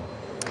thought from you,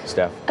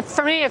 Steph.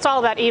 For me, it's all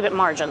about EBIT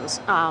margins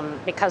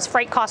because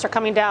freight costs are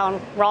coming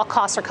down, raw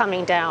costs are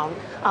coming down,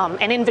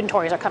 and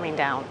inventories are coming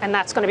down. And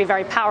that's going to be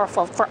very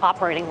powerful for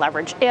operating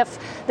leverage if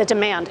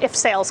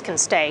sales can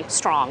stay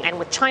strong. And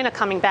with China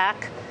coming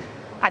back,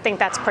 I think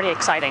that's pretty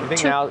exciting.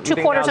 Two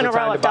quarters in a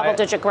row of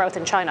double-digit growth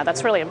in China.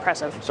 That's really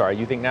impressive. Sorry,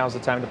 you think now's the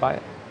time to buy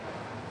it?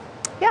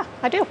 Yeah,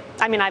 I do.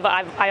 I mean,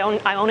 I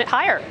own it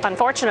higher,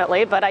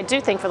 unfortunately, but I do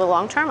think for the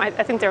long term, I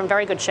think they're in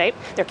very good shape.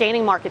 They're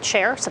gaining market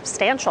share,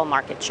 substantial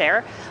market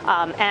share,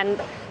 and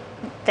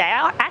they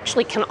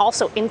actually can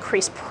also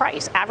increase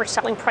price. Average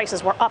selling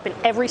prices were up in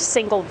every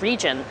single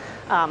region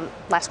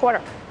last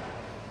quarter.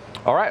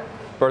 All right.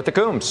 Bertha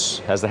Coombs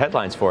has the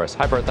headlines for us.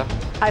 Hi, Bertha.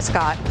 Hi,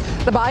 Scott.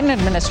 The Biden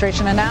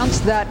administration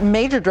announced that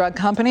major drug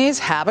companies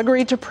have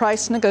agreed to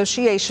price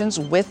negotiations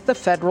with the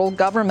federal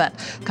government.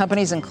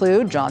 Companies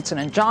include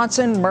Johnson &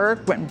 Johnson,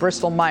 Merck, and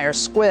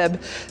Bristol-Myers Squibb.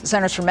 The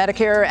Centers for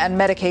Medicare and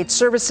Medicaid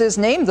Services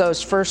named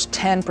those first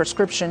 10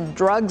 prescription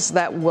drugs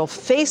that will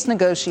face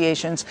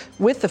negotiations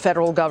with the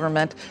federal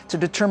government to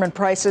determine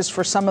prices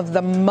for some of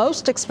the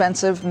most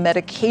expensive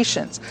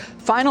medications.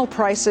 Final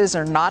prices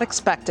are not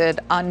expected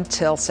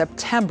until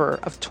September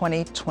of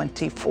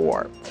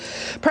 2024.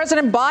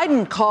 President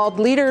Biden called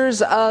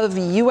leaders of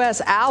U.S.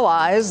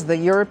 allies, the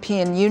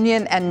European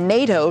Union and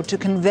NATO, to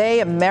convey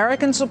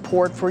American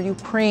support for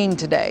Ukraine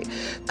today.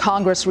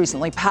 Congress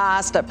recently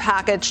passed a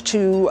package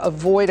to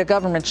avoid a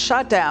government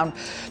shutdown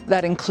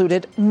that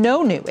included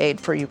no new aid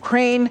for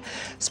Ukraine,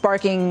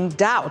 sparking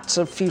doubts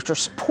of future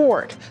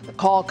support. The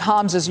call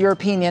comes as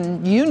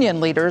European Union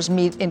leaders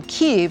meet in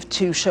Kyiv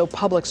to show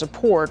public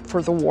support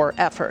for the war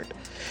effort.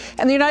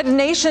 And the United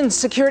Nations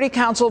Security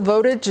Council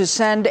voted to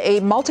send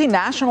a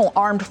multinational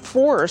armed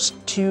force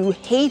to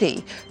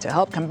Haiti to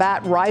help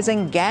combat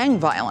rising gang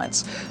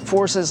violence.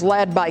 Forces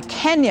led by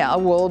Kenya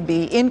will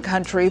be in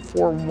country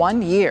for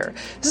 1 year.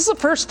 This is the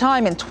first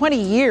time in 20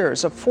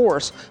 years a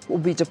force will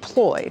be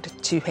deployed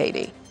to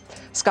Haiti.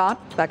 Scott,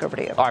 back over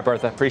to you. All right,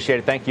 Bertha, appreciate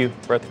it. Thank you.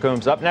 Bertha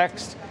Coombs up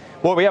next.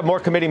 Well, we have more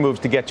committee moves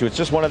to get to. It's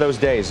just one of those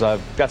days.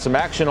 I've got some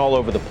action all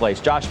over the place.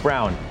 Josh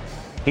Brown,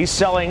 he's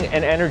selling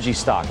an energy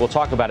stock. We'll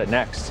talk about it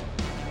next.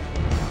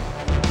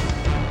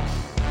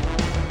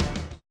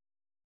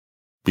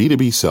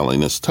 B2B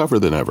selling is tougher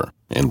than ever,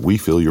 and we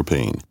feel your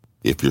pain.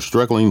 If you're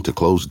struggling to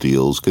close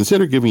deals,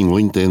 consider giving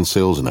LinkedIn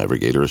Sales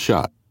Navigator a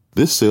shot.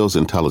 This sales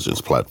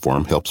intelligence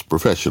platform helps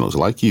professionals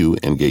like you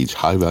engage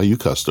high-value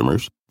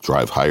customers,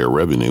 drive higher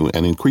revenue,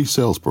 and increase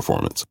sales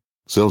performance.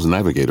 Sales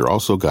Navigator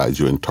also guides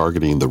you in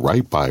targeting the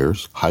right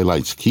buyers,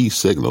 highlights key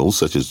signals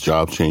such as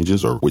job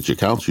changes or which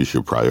accounts you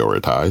should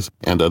prioritize,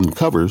 and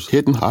uncovers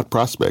hidden hot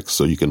prospects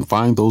so you can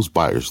find those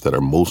buyers that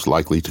are most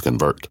likely to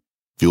convert.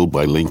 Fueled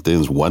by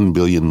LinkedIn's 1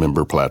 billion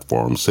member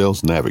platform,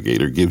 Sales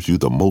Navigator gives you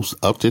the most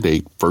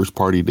up-to-date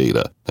first-party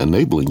data,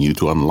 enabling you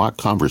to unlock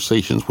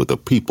conversations with the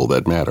people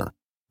that matter.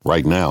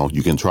 Right now,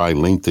 you can try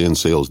LinkedIn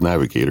Sales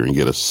Navigator and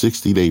get a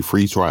 60-day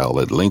free trial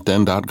at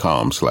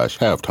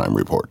linkedin.com/halftime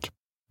report.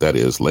 That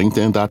is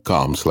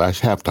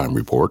linkedin.com/halftime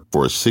report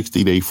for a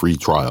 60-day free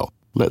trial.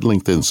 Let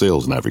LinkedIn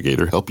Sales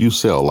Navigator help you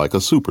sell like a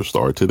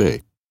superstar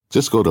today.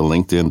 Just go to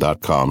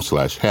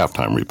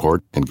linkedin.com/halftime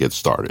report and get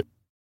started.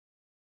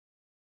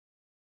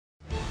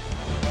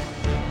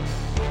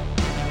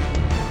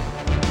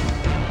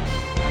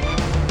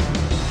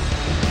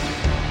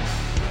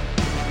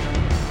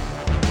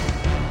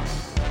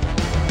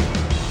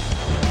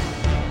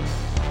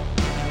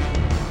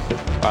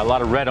 A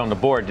lot of red on the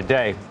board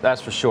today, that's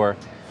for sure.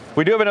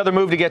 We do have another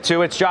move to get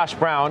to. It's Josh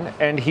Brown,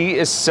 and he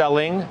is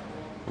selling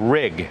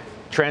RIG,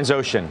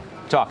 Transocean.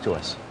 Talk to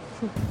us.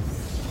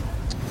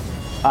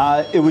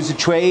 It was a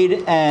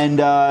trade, and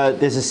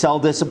there's a sell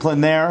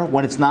discipline there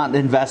when it's not an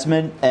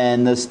investment,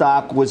 and the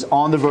stock was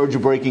on the verge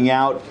of breaking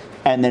out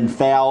and then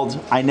failed.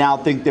 I now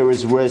think there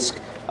is risk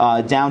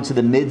down to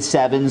the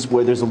mid-sevens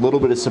where there's a little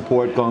bit of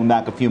support going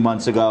back a few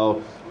months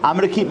ago. I'm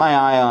going to keep my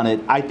eye on it.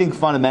 I think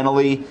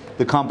fundamentally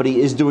the company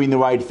is doing the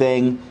right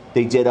thing.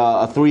 They did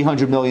a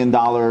 $300 million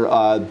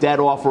debt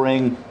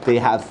offering. They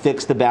have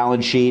fixed the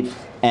balance sheet,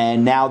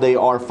 and now they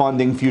are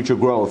funding future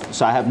growth.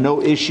 So I have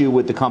no issue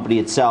with the company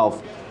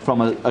itself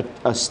from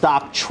a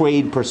stock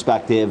trade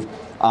perspective.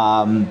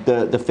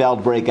 The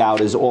failed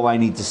breakout is all I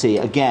need to see.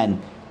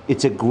 Again,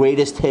 it's a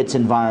greatest hits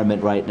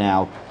environment right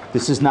now.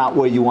 this is not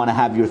where you want to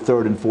have your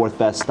third and fourth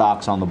best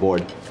stocks on the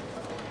board.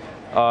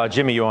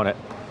 Jimmy, you own it.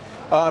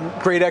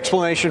 Great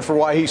explanation for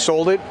why he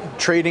sold it.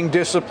 Trading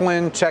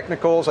discipline,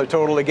 technicals, I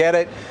totally get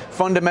it.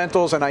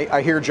 Fundamentals, and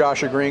I hear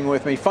Josh agreeing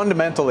with me.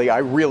 Fundamentally, I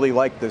really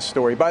like this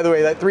story. By the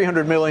way, that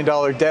 $300 million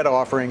debt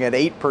offering at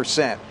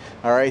 8%.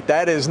 All right,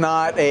 that is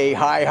not a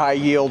high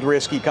yield,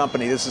 risky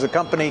company. This is a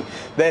company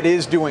that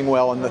is doing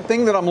well. And the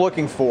thing that I'm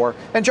looking for,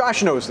 and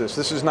Josh knows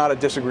this is not a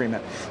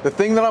disagreement. The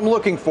thing that I'm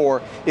looking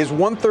for is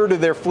 1/3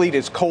 of their fleet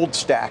is cold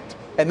stacked.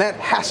 And that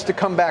has to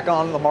come back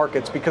on the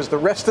markets because the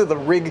rest of the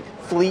rig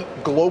fleet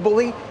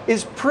globally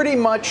is pretty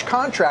much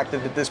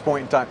contracted at this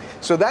point in time.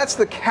 So that's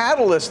the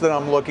catalyst that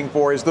I'm looking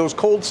for, is those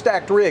cold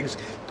stacked rigs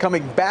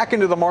coming back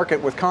into the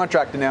market with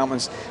contract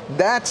announcements.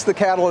 That's the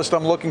catalyst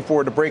I'm looking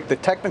for to break the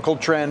technical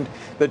trend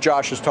that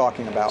Josh is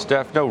talking about.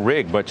 Steph, no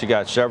rig, but you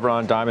got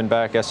Chevron,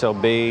 Diamondback,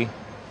 SLB.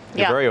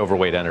 You're very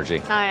overweight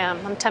energy. I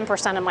am. I'm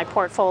 10% in my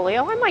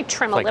portfolio. I might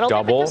trim a little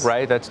double, bit. Double,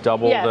 right? That's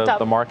double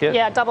the market?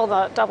 Yeah, double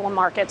the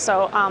market.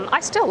 So I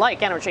still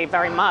like energy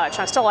very much.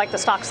 I still like the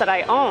stocks that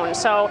I own.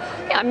 So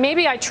yeah,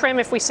 maybe I trim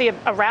if we see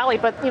a rally,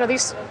 but you know,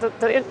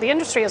 the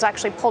industry has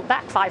actually pulled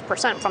back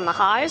 5% from the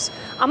highs.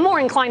 I'm more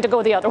inclined to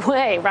go the other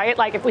way, right?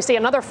 Like if we see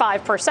another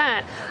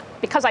 5%,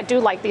 because I do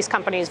like these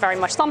companies very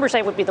much,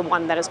 Schlumberger would be the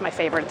one that is my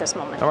favorite at this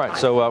moment. All right,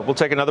 so we'll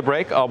take another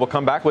break. We'll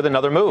come back with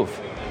another move.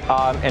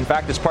 In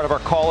fact, it's part of our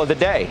call of the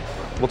day.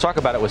 We'll talk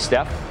about it with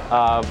Steph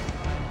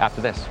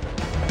after this.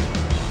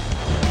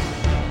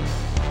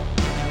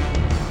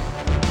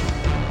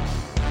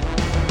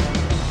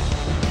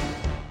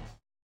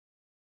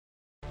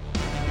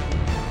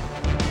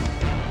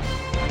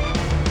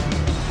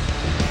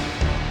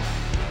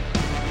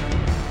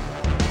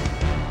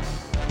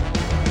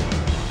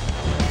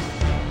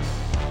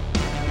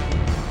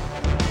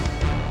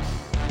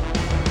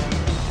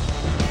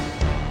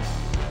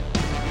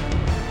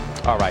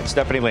 All right,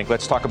 Stephanie Link,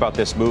 let's talk about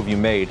this move you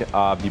made.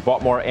 You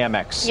bought more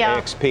Amex,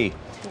 AXP.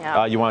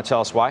 Yeah. You want to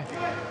tell us why?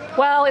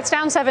 Well, it's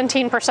down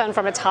 17%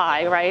 from its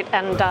high, right?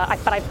 And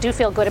but I do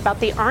feel good about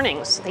the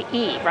earnings, the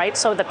E, right?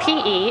 So the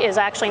PE is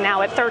actually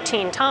now at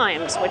 13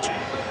 times, which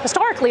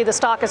historically the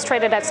stock is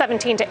traded at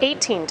 17 to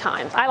 18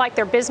 times. I like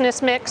their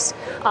business mix,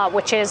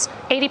 which is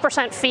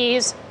 80%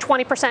 fees,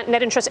 20%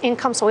 net interest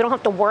income, so we don't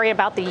have to worry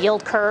about the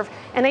yield curve.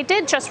 And they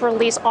did just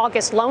release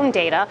August loan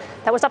data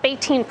that was up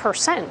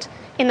 18%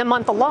 in the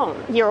month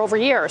alone, year over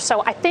year.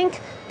 So I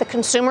think the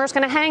consumer is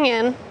going to hang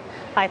in.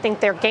 I think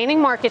they're gaining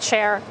market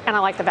share, and I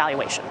like the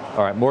valuation.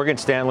 All right, Morgan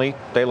Stanley,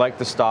 they like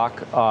the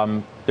stock.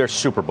 They're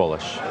super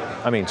bullish.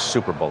 I mean,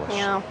 super bullish.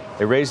 Yeah.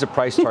 They raised the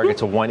price target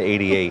to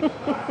 188.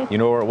 You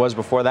know where it was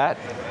before that?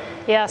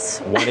 Yes.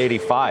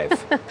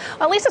 185. Well,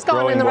 at least it's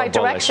going in the right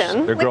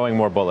direction. They're growing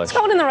more bullish. It's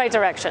going in the right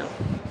direction.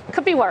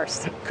 Could be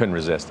worse. Couldn't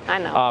resist. I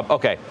know.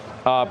 Okay,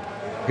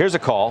 here's a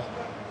call.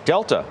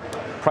 Delta,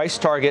 price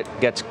target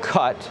gets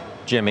cut,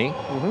 Jimmy,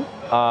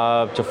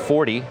 to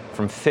 40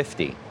 from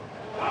 50.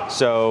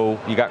 So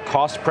you got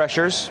cost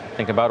pressures.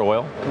 Think about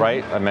oil,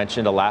 right? I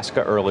mentioned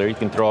Alaska earlier. You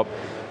can throw up,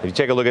 if you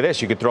take a look at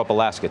this, you could throw up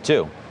Alaska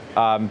too.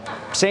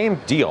 Same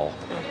deal.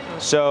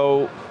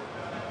 So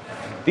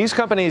these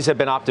companies have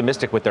been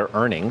optimistic with their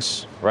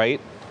earnings,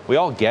 right? We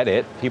all get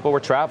it. People were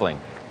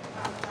traveling.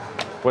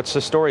 What's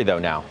the story though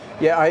now?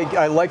 Yeah,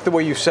 I like the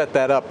way you set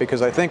that up,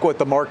 because I think what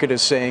the market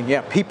is saying,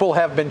 yeah, people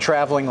have been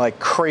traveling like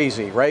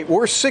crazy, right?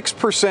 We're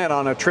 6%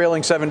 on a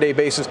trailing 7-day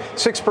basis,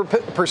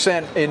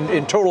 6%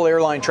 in total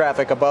airline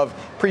traffic above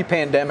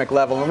pre-pandemic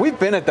level. And we've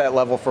been at that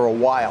level for a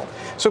while.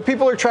 So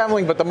people are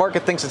traveling, but the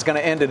market thinks it's going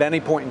to end at any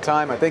point in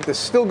time. I think this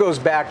still goes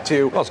back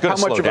to how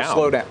much of a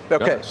slowdown.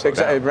 Okay,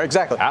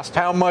 exactly.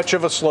 How much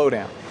of a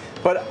slowdown.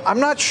 But I'm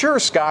not sure,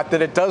 Scott,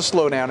 that it does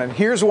slow down. And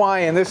here's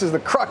why, and this is the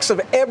crux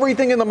of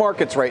everything in the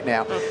markets right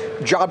now.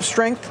 Job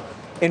strength,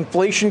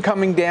 inflation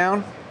coming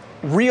down,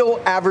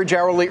 real average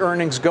hourly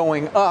earnings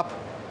going up.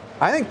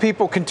 I think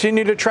people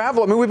continue to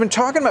travel. I mean, we've been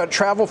talking about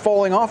travel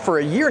falling off for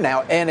a year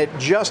now, and it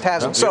just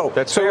hasn't.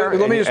 That's fair.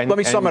 Let me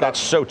sum it up. That's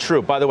so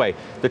true. By the way,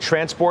 the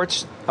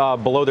transports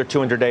below their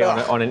 200-day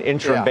on an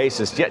interim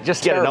basis,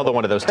 just yet another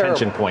one of those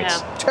tension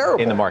points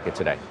in the market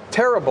today.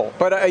 Terrible.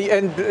 But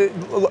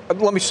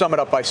let me sum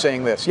it up by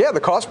saying this. Yeah, the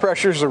cost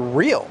pressures are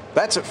real.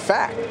 That's a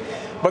fact.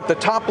 But the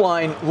top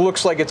line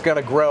looks like it's going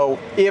to grow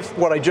if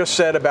what I just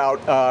said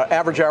about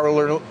average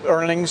hourly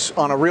earnings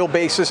on a real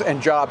basis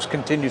and jobs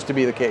continues to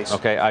be the case.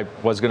 Okay, I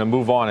was going to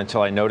move on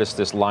until I noticed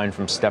this line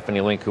from Stephanie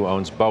Link, who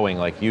owns Boeing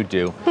like you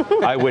do.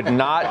 I would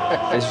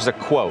not, this is a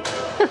quote,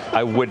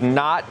 I would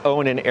not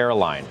own an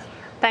airline.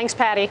 Thanks,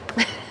 Patty.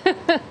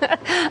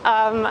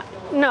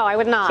 No, I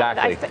would not.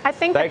 Exactly. I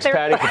think Thanks,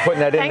 Patty, for putting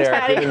that in there,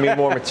 Patty. giving me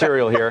more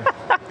material here.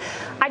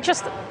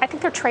 I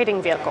think they're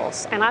trading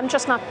vehicles, and I'm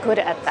just not good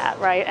at that,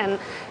 right?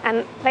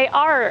 And they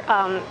are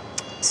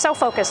so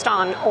focused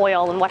on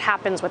oil and what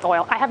happens with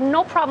oil. I have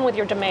no problem with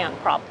your demand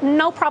problem,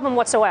 no problem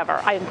whatsoever.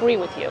 I agree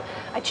with you.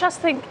 I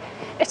just think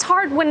it's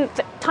hard when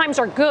times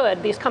are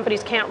good. These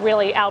companies can't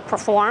really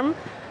outperform.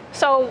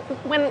 So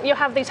when you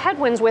have these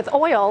headwinds with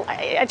oil,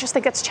 I just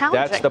think it's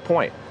challenging. That's the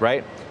point,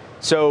 right?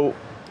 So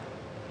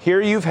Here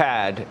you've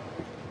had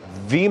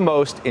the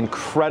most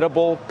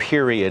incredible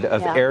period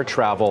of air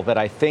travel that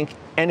I think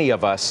any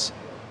of us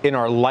in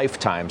our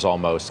lifetimes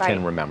almost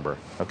can remember,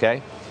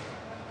 okay?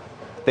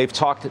 They've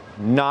talked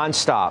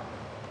nonstop.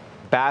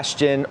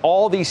 Bastion,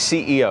 all these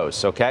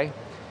CEOs, okay?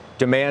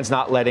 Demand's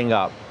not letting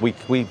up.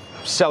 We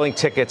selling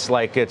tickets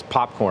like it's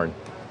popcorn.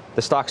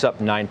 The stock's up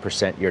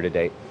 9% year to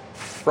date.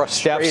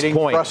 Frustrating.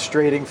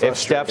 If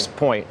Steph's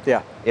point,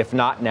 if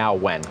not now,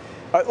 when?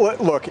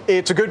 Look,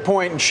 it's a good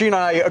point, and she and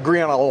I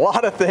agree on a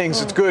lot of things.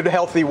 It's good,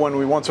 healthy when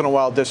we once in a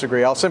while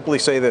disagree. I'll simply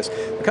say this.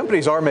 The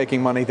companies are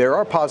making money. There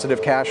are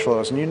positive cash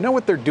flows, and you know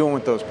what they're doing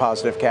with those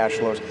positive cash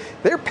flows.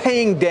 They're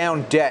paying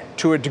down debt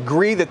to a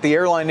degree that the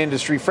airline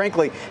industry,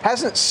 frankly,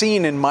 hasn't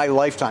seen in my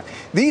lifetime.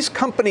 These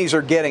companies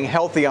are getting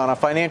healthy on a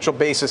financial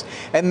basis,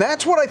 and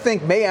that's what I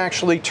think may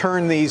actually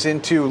turn these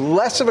into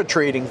less of a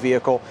trading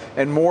vehicle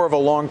and more of a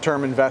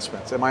long-term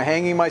investment. Am I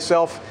hanging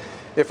myself?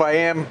 If I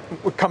am,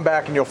 come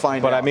back and you'll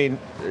find out. But I mean,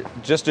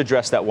 just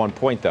address that one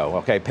point, though.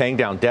 Okay, paying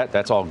down debt,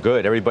 that's all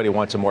good. Everybody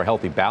wants a more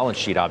healthy balance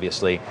sheet,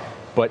 obviously.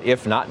 But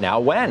if not now,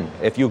 when?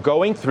 If you're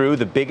going through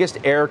the biggest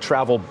air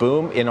travel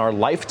boom in our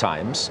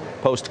lifetimes,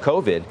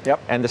 post-COVID,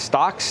 and the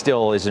stock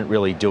still isn't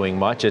really doing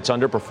much, it's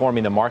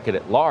underperforming the market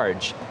at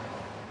large.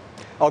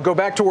 I'll go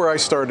back to where I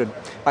started.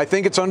 I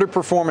think its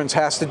underperformance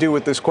has to do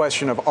with this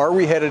question of, are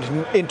we headed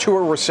into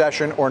a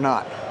recession or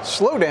not?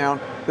 Slowdown,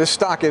 this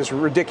stock is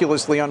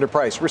ridiculously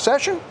underpriced.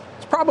 Recession?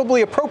 It's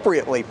probably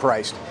appropriately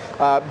priced.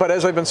 But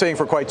as I've been saying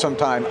for quite some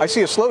time, I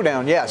see a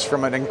slowdown, yes,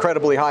 from an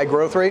incredibly high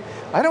growth rate.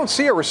 I don't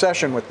see a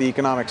recession with the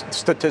economic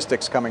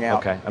statistics coming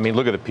out. Okay. I mean,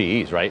 look at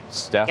the PEs, right?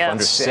 Steph,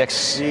 under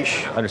 6.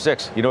 Yeesh. Under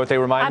 6. You know what they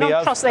remind me of? I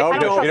don't trust they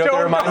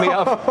remind me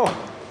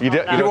of? You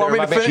want me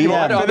to finish?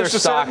 What other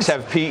stocks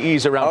have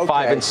PEs around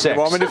 5 and 6? You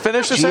want me to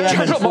finish the sentence?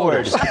 General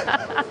Motors.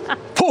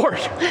 Ford.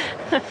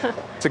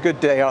 It's a good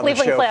day on the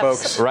show,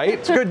 folks. Right?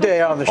 It's a good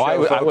day on the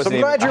show, folks. I'm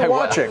glad you're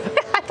watching.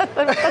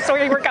 That's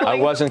where you were going. I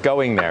wasn't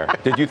going there.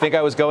 Did you think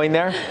I was going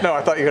there? No,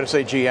 I thought you were going to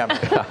say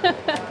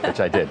GM. Which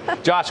I did.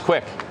 Josh,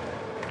 quick.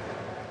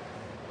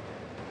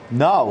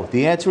 No.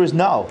 The answer is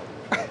no.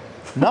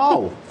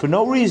 No, for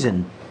no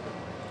reason.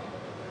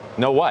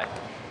 No what?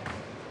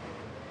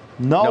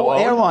 No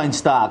airline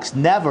stocks,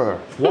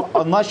 never,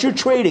 unless you're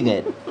trading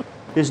it.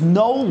 There's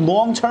no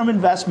long-term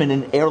investment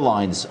in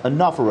airlines.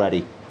 Enough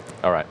already.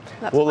 All right.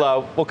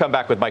 We'll come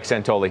back with Mike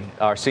Santoli,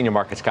 our senior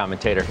markets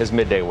commentator. His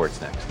midday words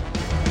next.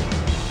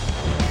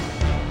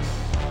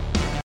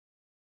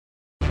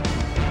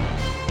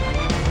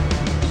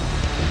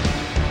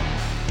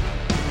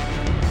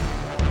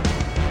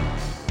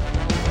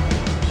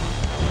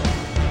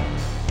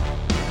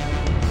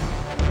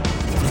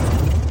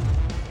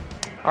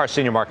 Our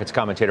senior markets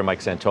commentator, Mike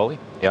Santoli,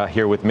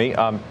 here with me.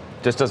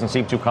 This doesn't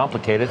seem too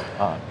complicated,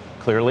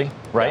 clearly,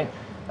 right?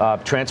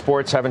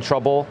 Transport's having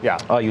trouble.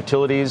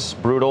 Utilities,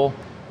 brutal.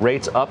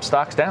 Rates up,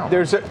 stocks down.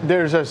 There's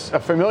a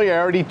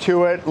familiarity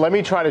to it. Let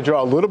me try to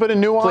draw a little bit of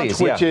nuance,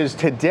 which is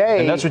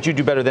today. And that's what you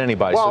do better than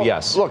anybody, so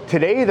yes. Look,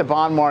 today the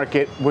bond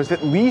market was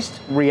at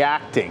least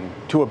reacting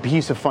to a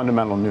piece of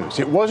fundamental news.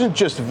 It wasn't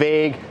just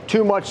vague,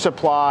 too much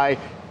supply,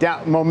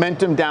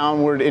 momentum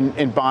downward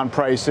in bond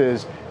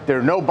prices. There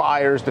are no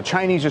buyers. The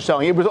Chinese are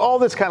selling. It was all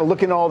this kind of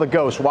looking at all the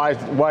ghosts. Why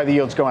the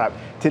yield's going up?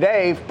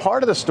 Today,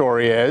 part of the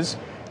story is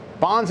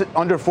bonds at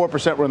under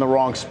 4% were in the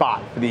wrong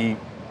spot for the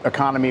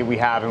economy we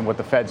have and what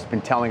the Fed's been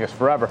telling us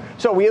forever.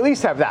 So we at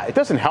least have that. It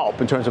doesn't help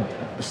in terms of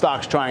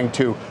stocks trying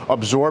to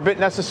absorb it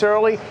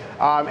necessarily.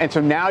 And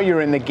so now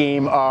you're in the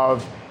game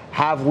of,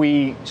 have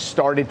we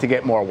started to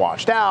get more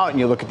washed out? And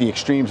you look at the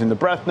extremes in the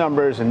breadth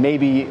numbers and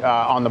maybe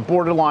on the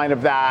borderline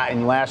of that.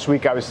 And last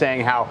week I was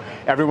saying how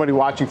everybody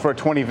watching for a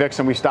 20 VIX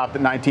and we stopped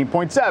at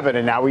 19.7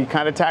 and now we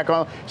kind of tack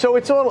on. So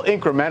it's a little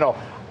incremental.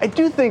 I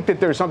do think that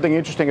there's something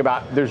interesting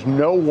about there's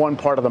no one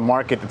part of the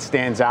market that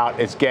stands out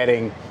as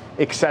getting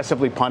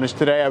excessively punished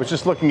today. I was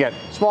just looking at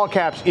small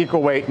caps,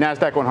 equal weight,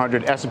 NASDAQ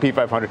 100, S&P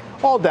 500,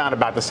 all down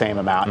about the same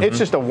amount. Mm-hmm. It's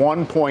just a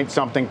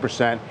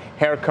 1-point-something%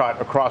 haircut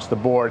across the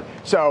board.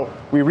 So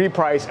we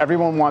reprice.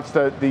 Everyone wants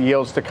the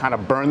yields to kind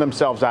of burn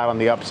themselves out on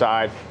the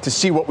upside to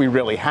see what we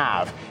really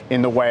have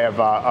in the way of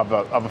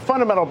a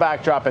fundamental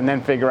backdrop and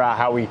then figure out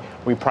how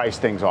we price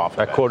things off.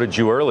 I quoted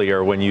you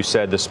earlier when you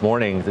said this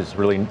morning,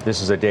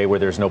 this is a day where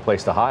there's no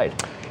place to hide.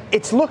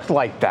 It's looked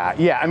like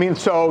that, yeah. I mean,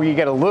 so you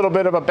get a little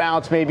bit of a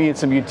bounce maybe in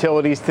some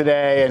utilities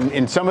today,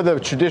 and some of the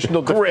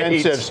traditional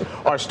defensives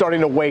are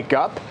starting to wake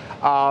up.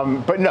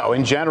 But no,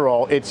 in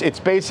general, it's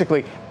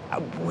basically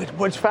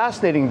what's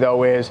fascinating,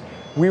 though, is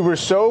we were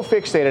so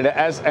fixated,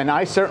 and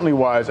I certainly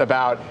was,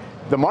 about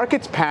the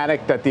market's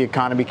panicked that the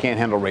economy can't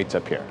handle rates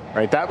up here,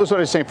 right? That was what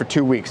I was saying for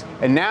 2 weeks.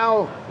 And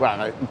now,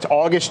 well, it's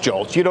August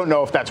jolts. You don't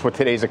know if that's what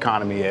today's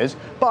economy is,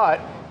 but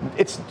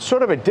it's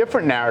sort of a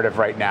different narrative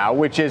right now,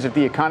 which is if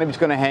the economy's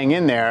going to hang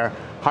in there,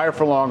 higher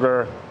for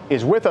longer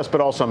is with us, but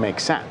also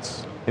makes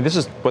sense. And this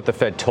is what the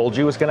Fed told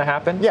you was going to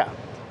happen? Yeah.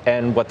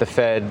 And what the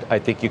Fed, I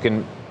think you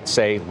can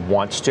say,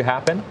 wants to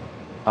happen?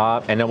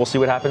 And then we'll see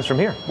what happens from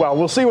here. Well,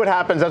 we'll see what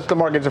happens. That's what the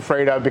market's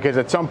afraid of, because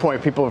at some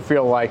point people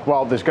feel like,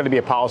 well, there's going to be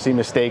a policy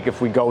mistake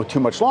if we go too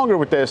much longer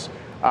with this.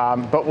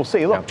 But we'll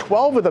see. Look,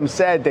 12 of them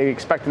said they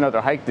expect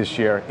another hike this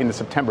year in the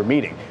September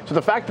meeting. So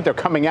the fact that they're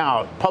coming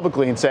out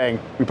publicly and saying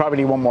we probably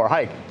need one more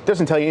hike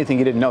doesn't tell you anything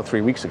you didn't know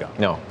 3 weeks ago.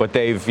 No, but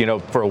they've,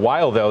 for a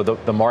while, though,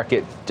 the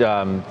market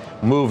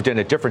moved in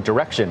a different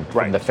direction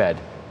from the Fed.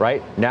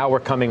 Right? Now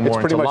we're coming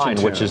more into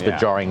line, which is the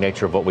jarring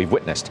nature of what we've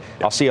witnessed.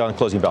 I'll see you on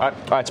closing bell. All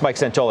right, it's Mike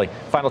Santoli.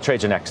 Final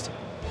trades are next.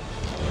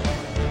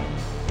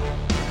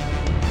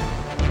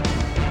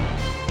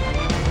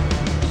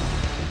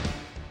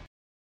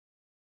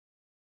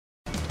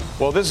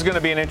 Well, this is going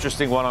to be an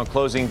interesting one on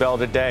closing bell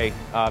today.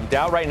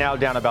 Dow right now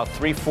down about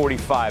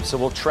 345, so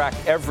we'll track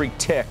every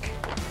tick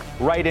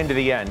right into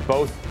the end,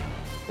 both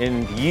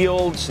in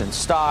yields and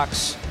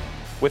stocks.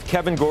 With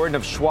Kevin Gordon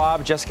of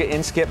Schwab, Jessica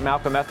Inskip,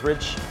 Malcolm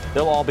Etheridge.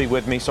 They'll all be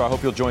with me, so I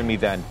hope you'll join me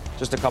then,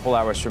 just a couple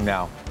hours from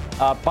now.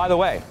 By the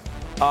way,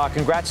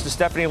 congrats to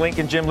Stephanie Link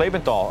and Jim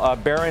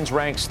Lebenthal. Barron's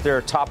ranks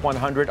their top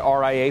 100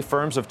 RIA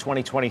firms of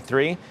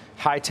 2023.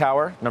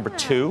 Hightower, number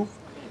 2.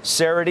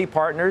 Cerity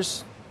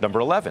Partners, number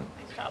 11.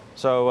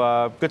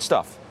 So good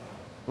stuff.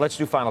 Let's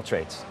do final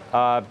trades.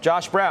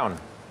 Josh Brown,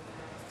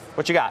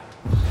 what you got?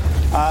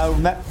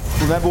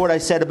 Remember what I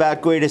said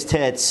about greatest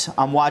hits.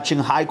 I'm watching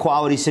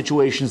high-quality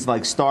situations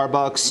like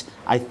Starbucks.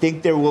 I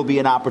think there will be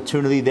an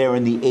opportunity there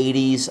in the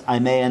 80s. I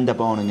may end up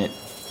owning it.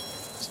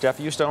 Steph,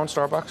 you used to own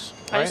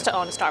Starbucks? I used to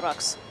own a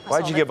Starbucks.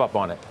 Why'd you give up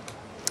on it?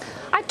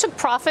 I took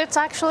profits,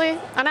 actually,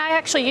 and I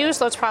actually used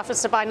those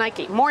profits to buy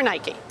Nike, more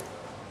Nike.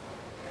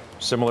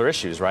 Similar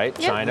issues, right?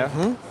 Yeah.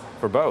 China,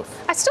 for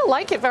both. I still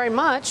like it very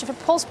much. If it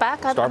pulls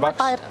back, I might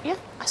buy it. Yeah,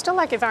 I still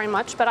like it very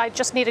much, but I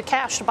just needed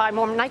cash to buy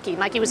more Nike.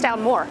 Nike was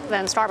down more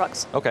than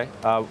Starbucks. Okay.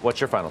 What's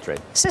your final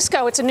trade?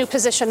 Cisco, it's a new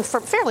position,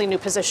 fairly new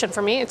position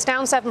for me. It's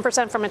down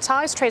 7% from its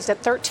highs, trades at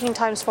 13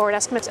 times forward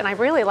estimates, and I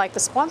really like the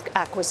Splunk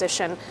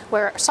acquisition,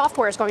 where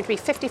software is going to be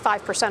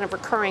 55% of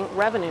recurring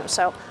revenue.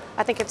 So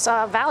I think it's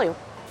value.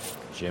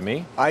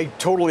 Jimmy? I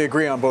totally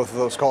agree on both of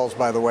those calls,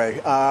 by the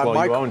way.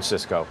 Well, you own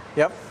Cisco.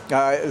 Yep.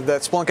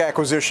 That Splunk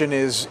acquisition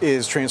is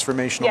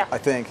transformational, I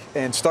think.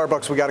 And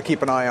Starbucks, we got to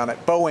keep an eye on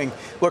it. Boeing,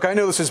 look, I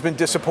know this has been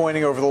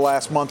disappointing over the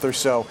last month or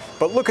so,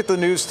 but look at the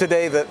news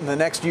today that in the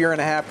next year and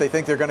a half, they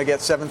think they're going to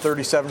get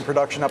 737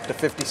 production up to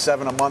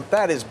 57 a month.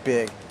 That is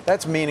big.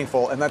 That's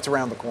meaningful, and that's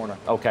around the corner.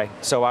 Okay.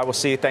 So I will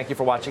see you. Thank you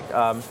for watching.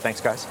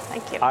 Thanks, guys.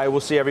 Thank you. I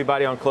will see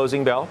everybody on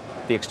closing bell.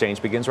 The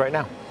exchange begins right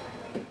now.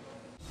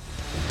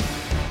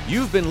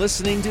 You've been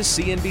listening to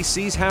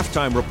CNBC's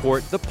Halftime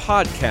Report, the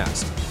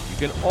podcast. You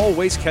can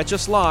always catch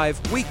us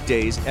live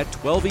weekdays at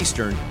 12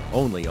 Eastern,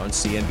 only on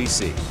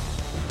CNBC.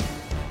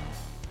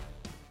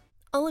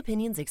 All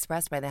opinions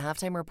expressed by the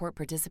Halftime Report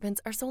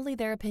participants are solely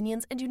their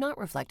opinions and do not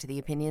reflect the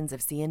opinions of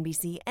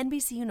CNBC,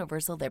 NBC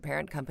Universal, their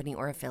parent company,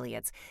 or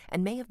affiliates,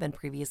 and may have been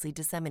previously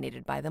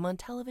disseminated by them on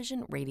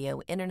television, radio,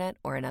 internet,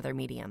 or another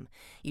medium.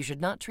 You should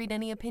not treat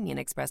any opinion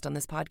expressed on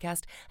this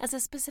podcast as a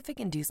specific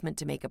inducement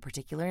to make a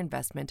particular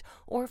investment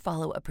or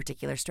follow a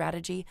particular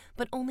strategy,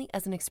 but only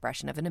as an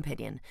expression of an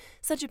opinion.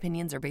 Such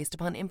opinions are based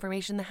upon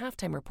information the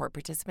Halftime Report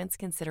participants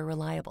consider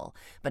reliable,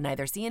 but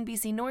neither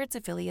CNBC nor its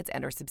affiliates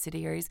and or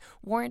subsidiaries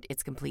warrant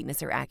its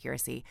completeness or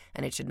accuracy,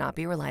 and it should not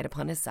be relied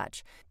upon as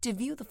such. To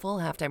view the full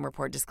Halftime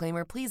Report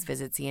disclaimer, please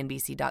visit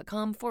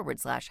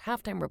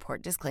cnbc.com/halftime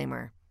report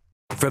disclaimer.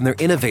 From their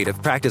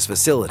innovative practice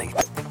facility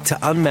to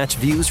unmatched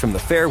views from the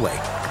fairway,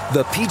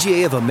 the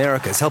PGA of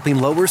America is helping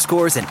lower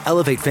scores and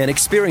elevate fan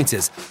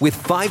experiences with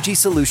 5G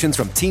solutions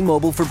from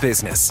T-Mobile for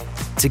Business.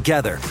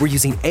 Together, we're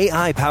using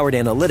AI-powered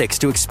analytics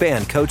to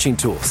expand coaching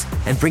tools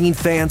and bringing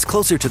fans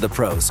closer to the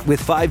pros with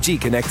 5G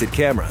connected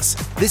cameras.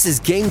 This is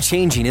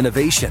game-changing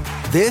innovation.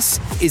 This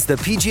is the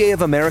PGA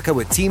of America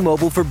with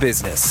T-Mobile for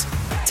Business.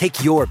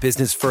 Take your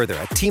business further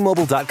at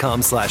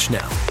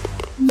T-Mobile.com/now.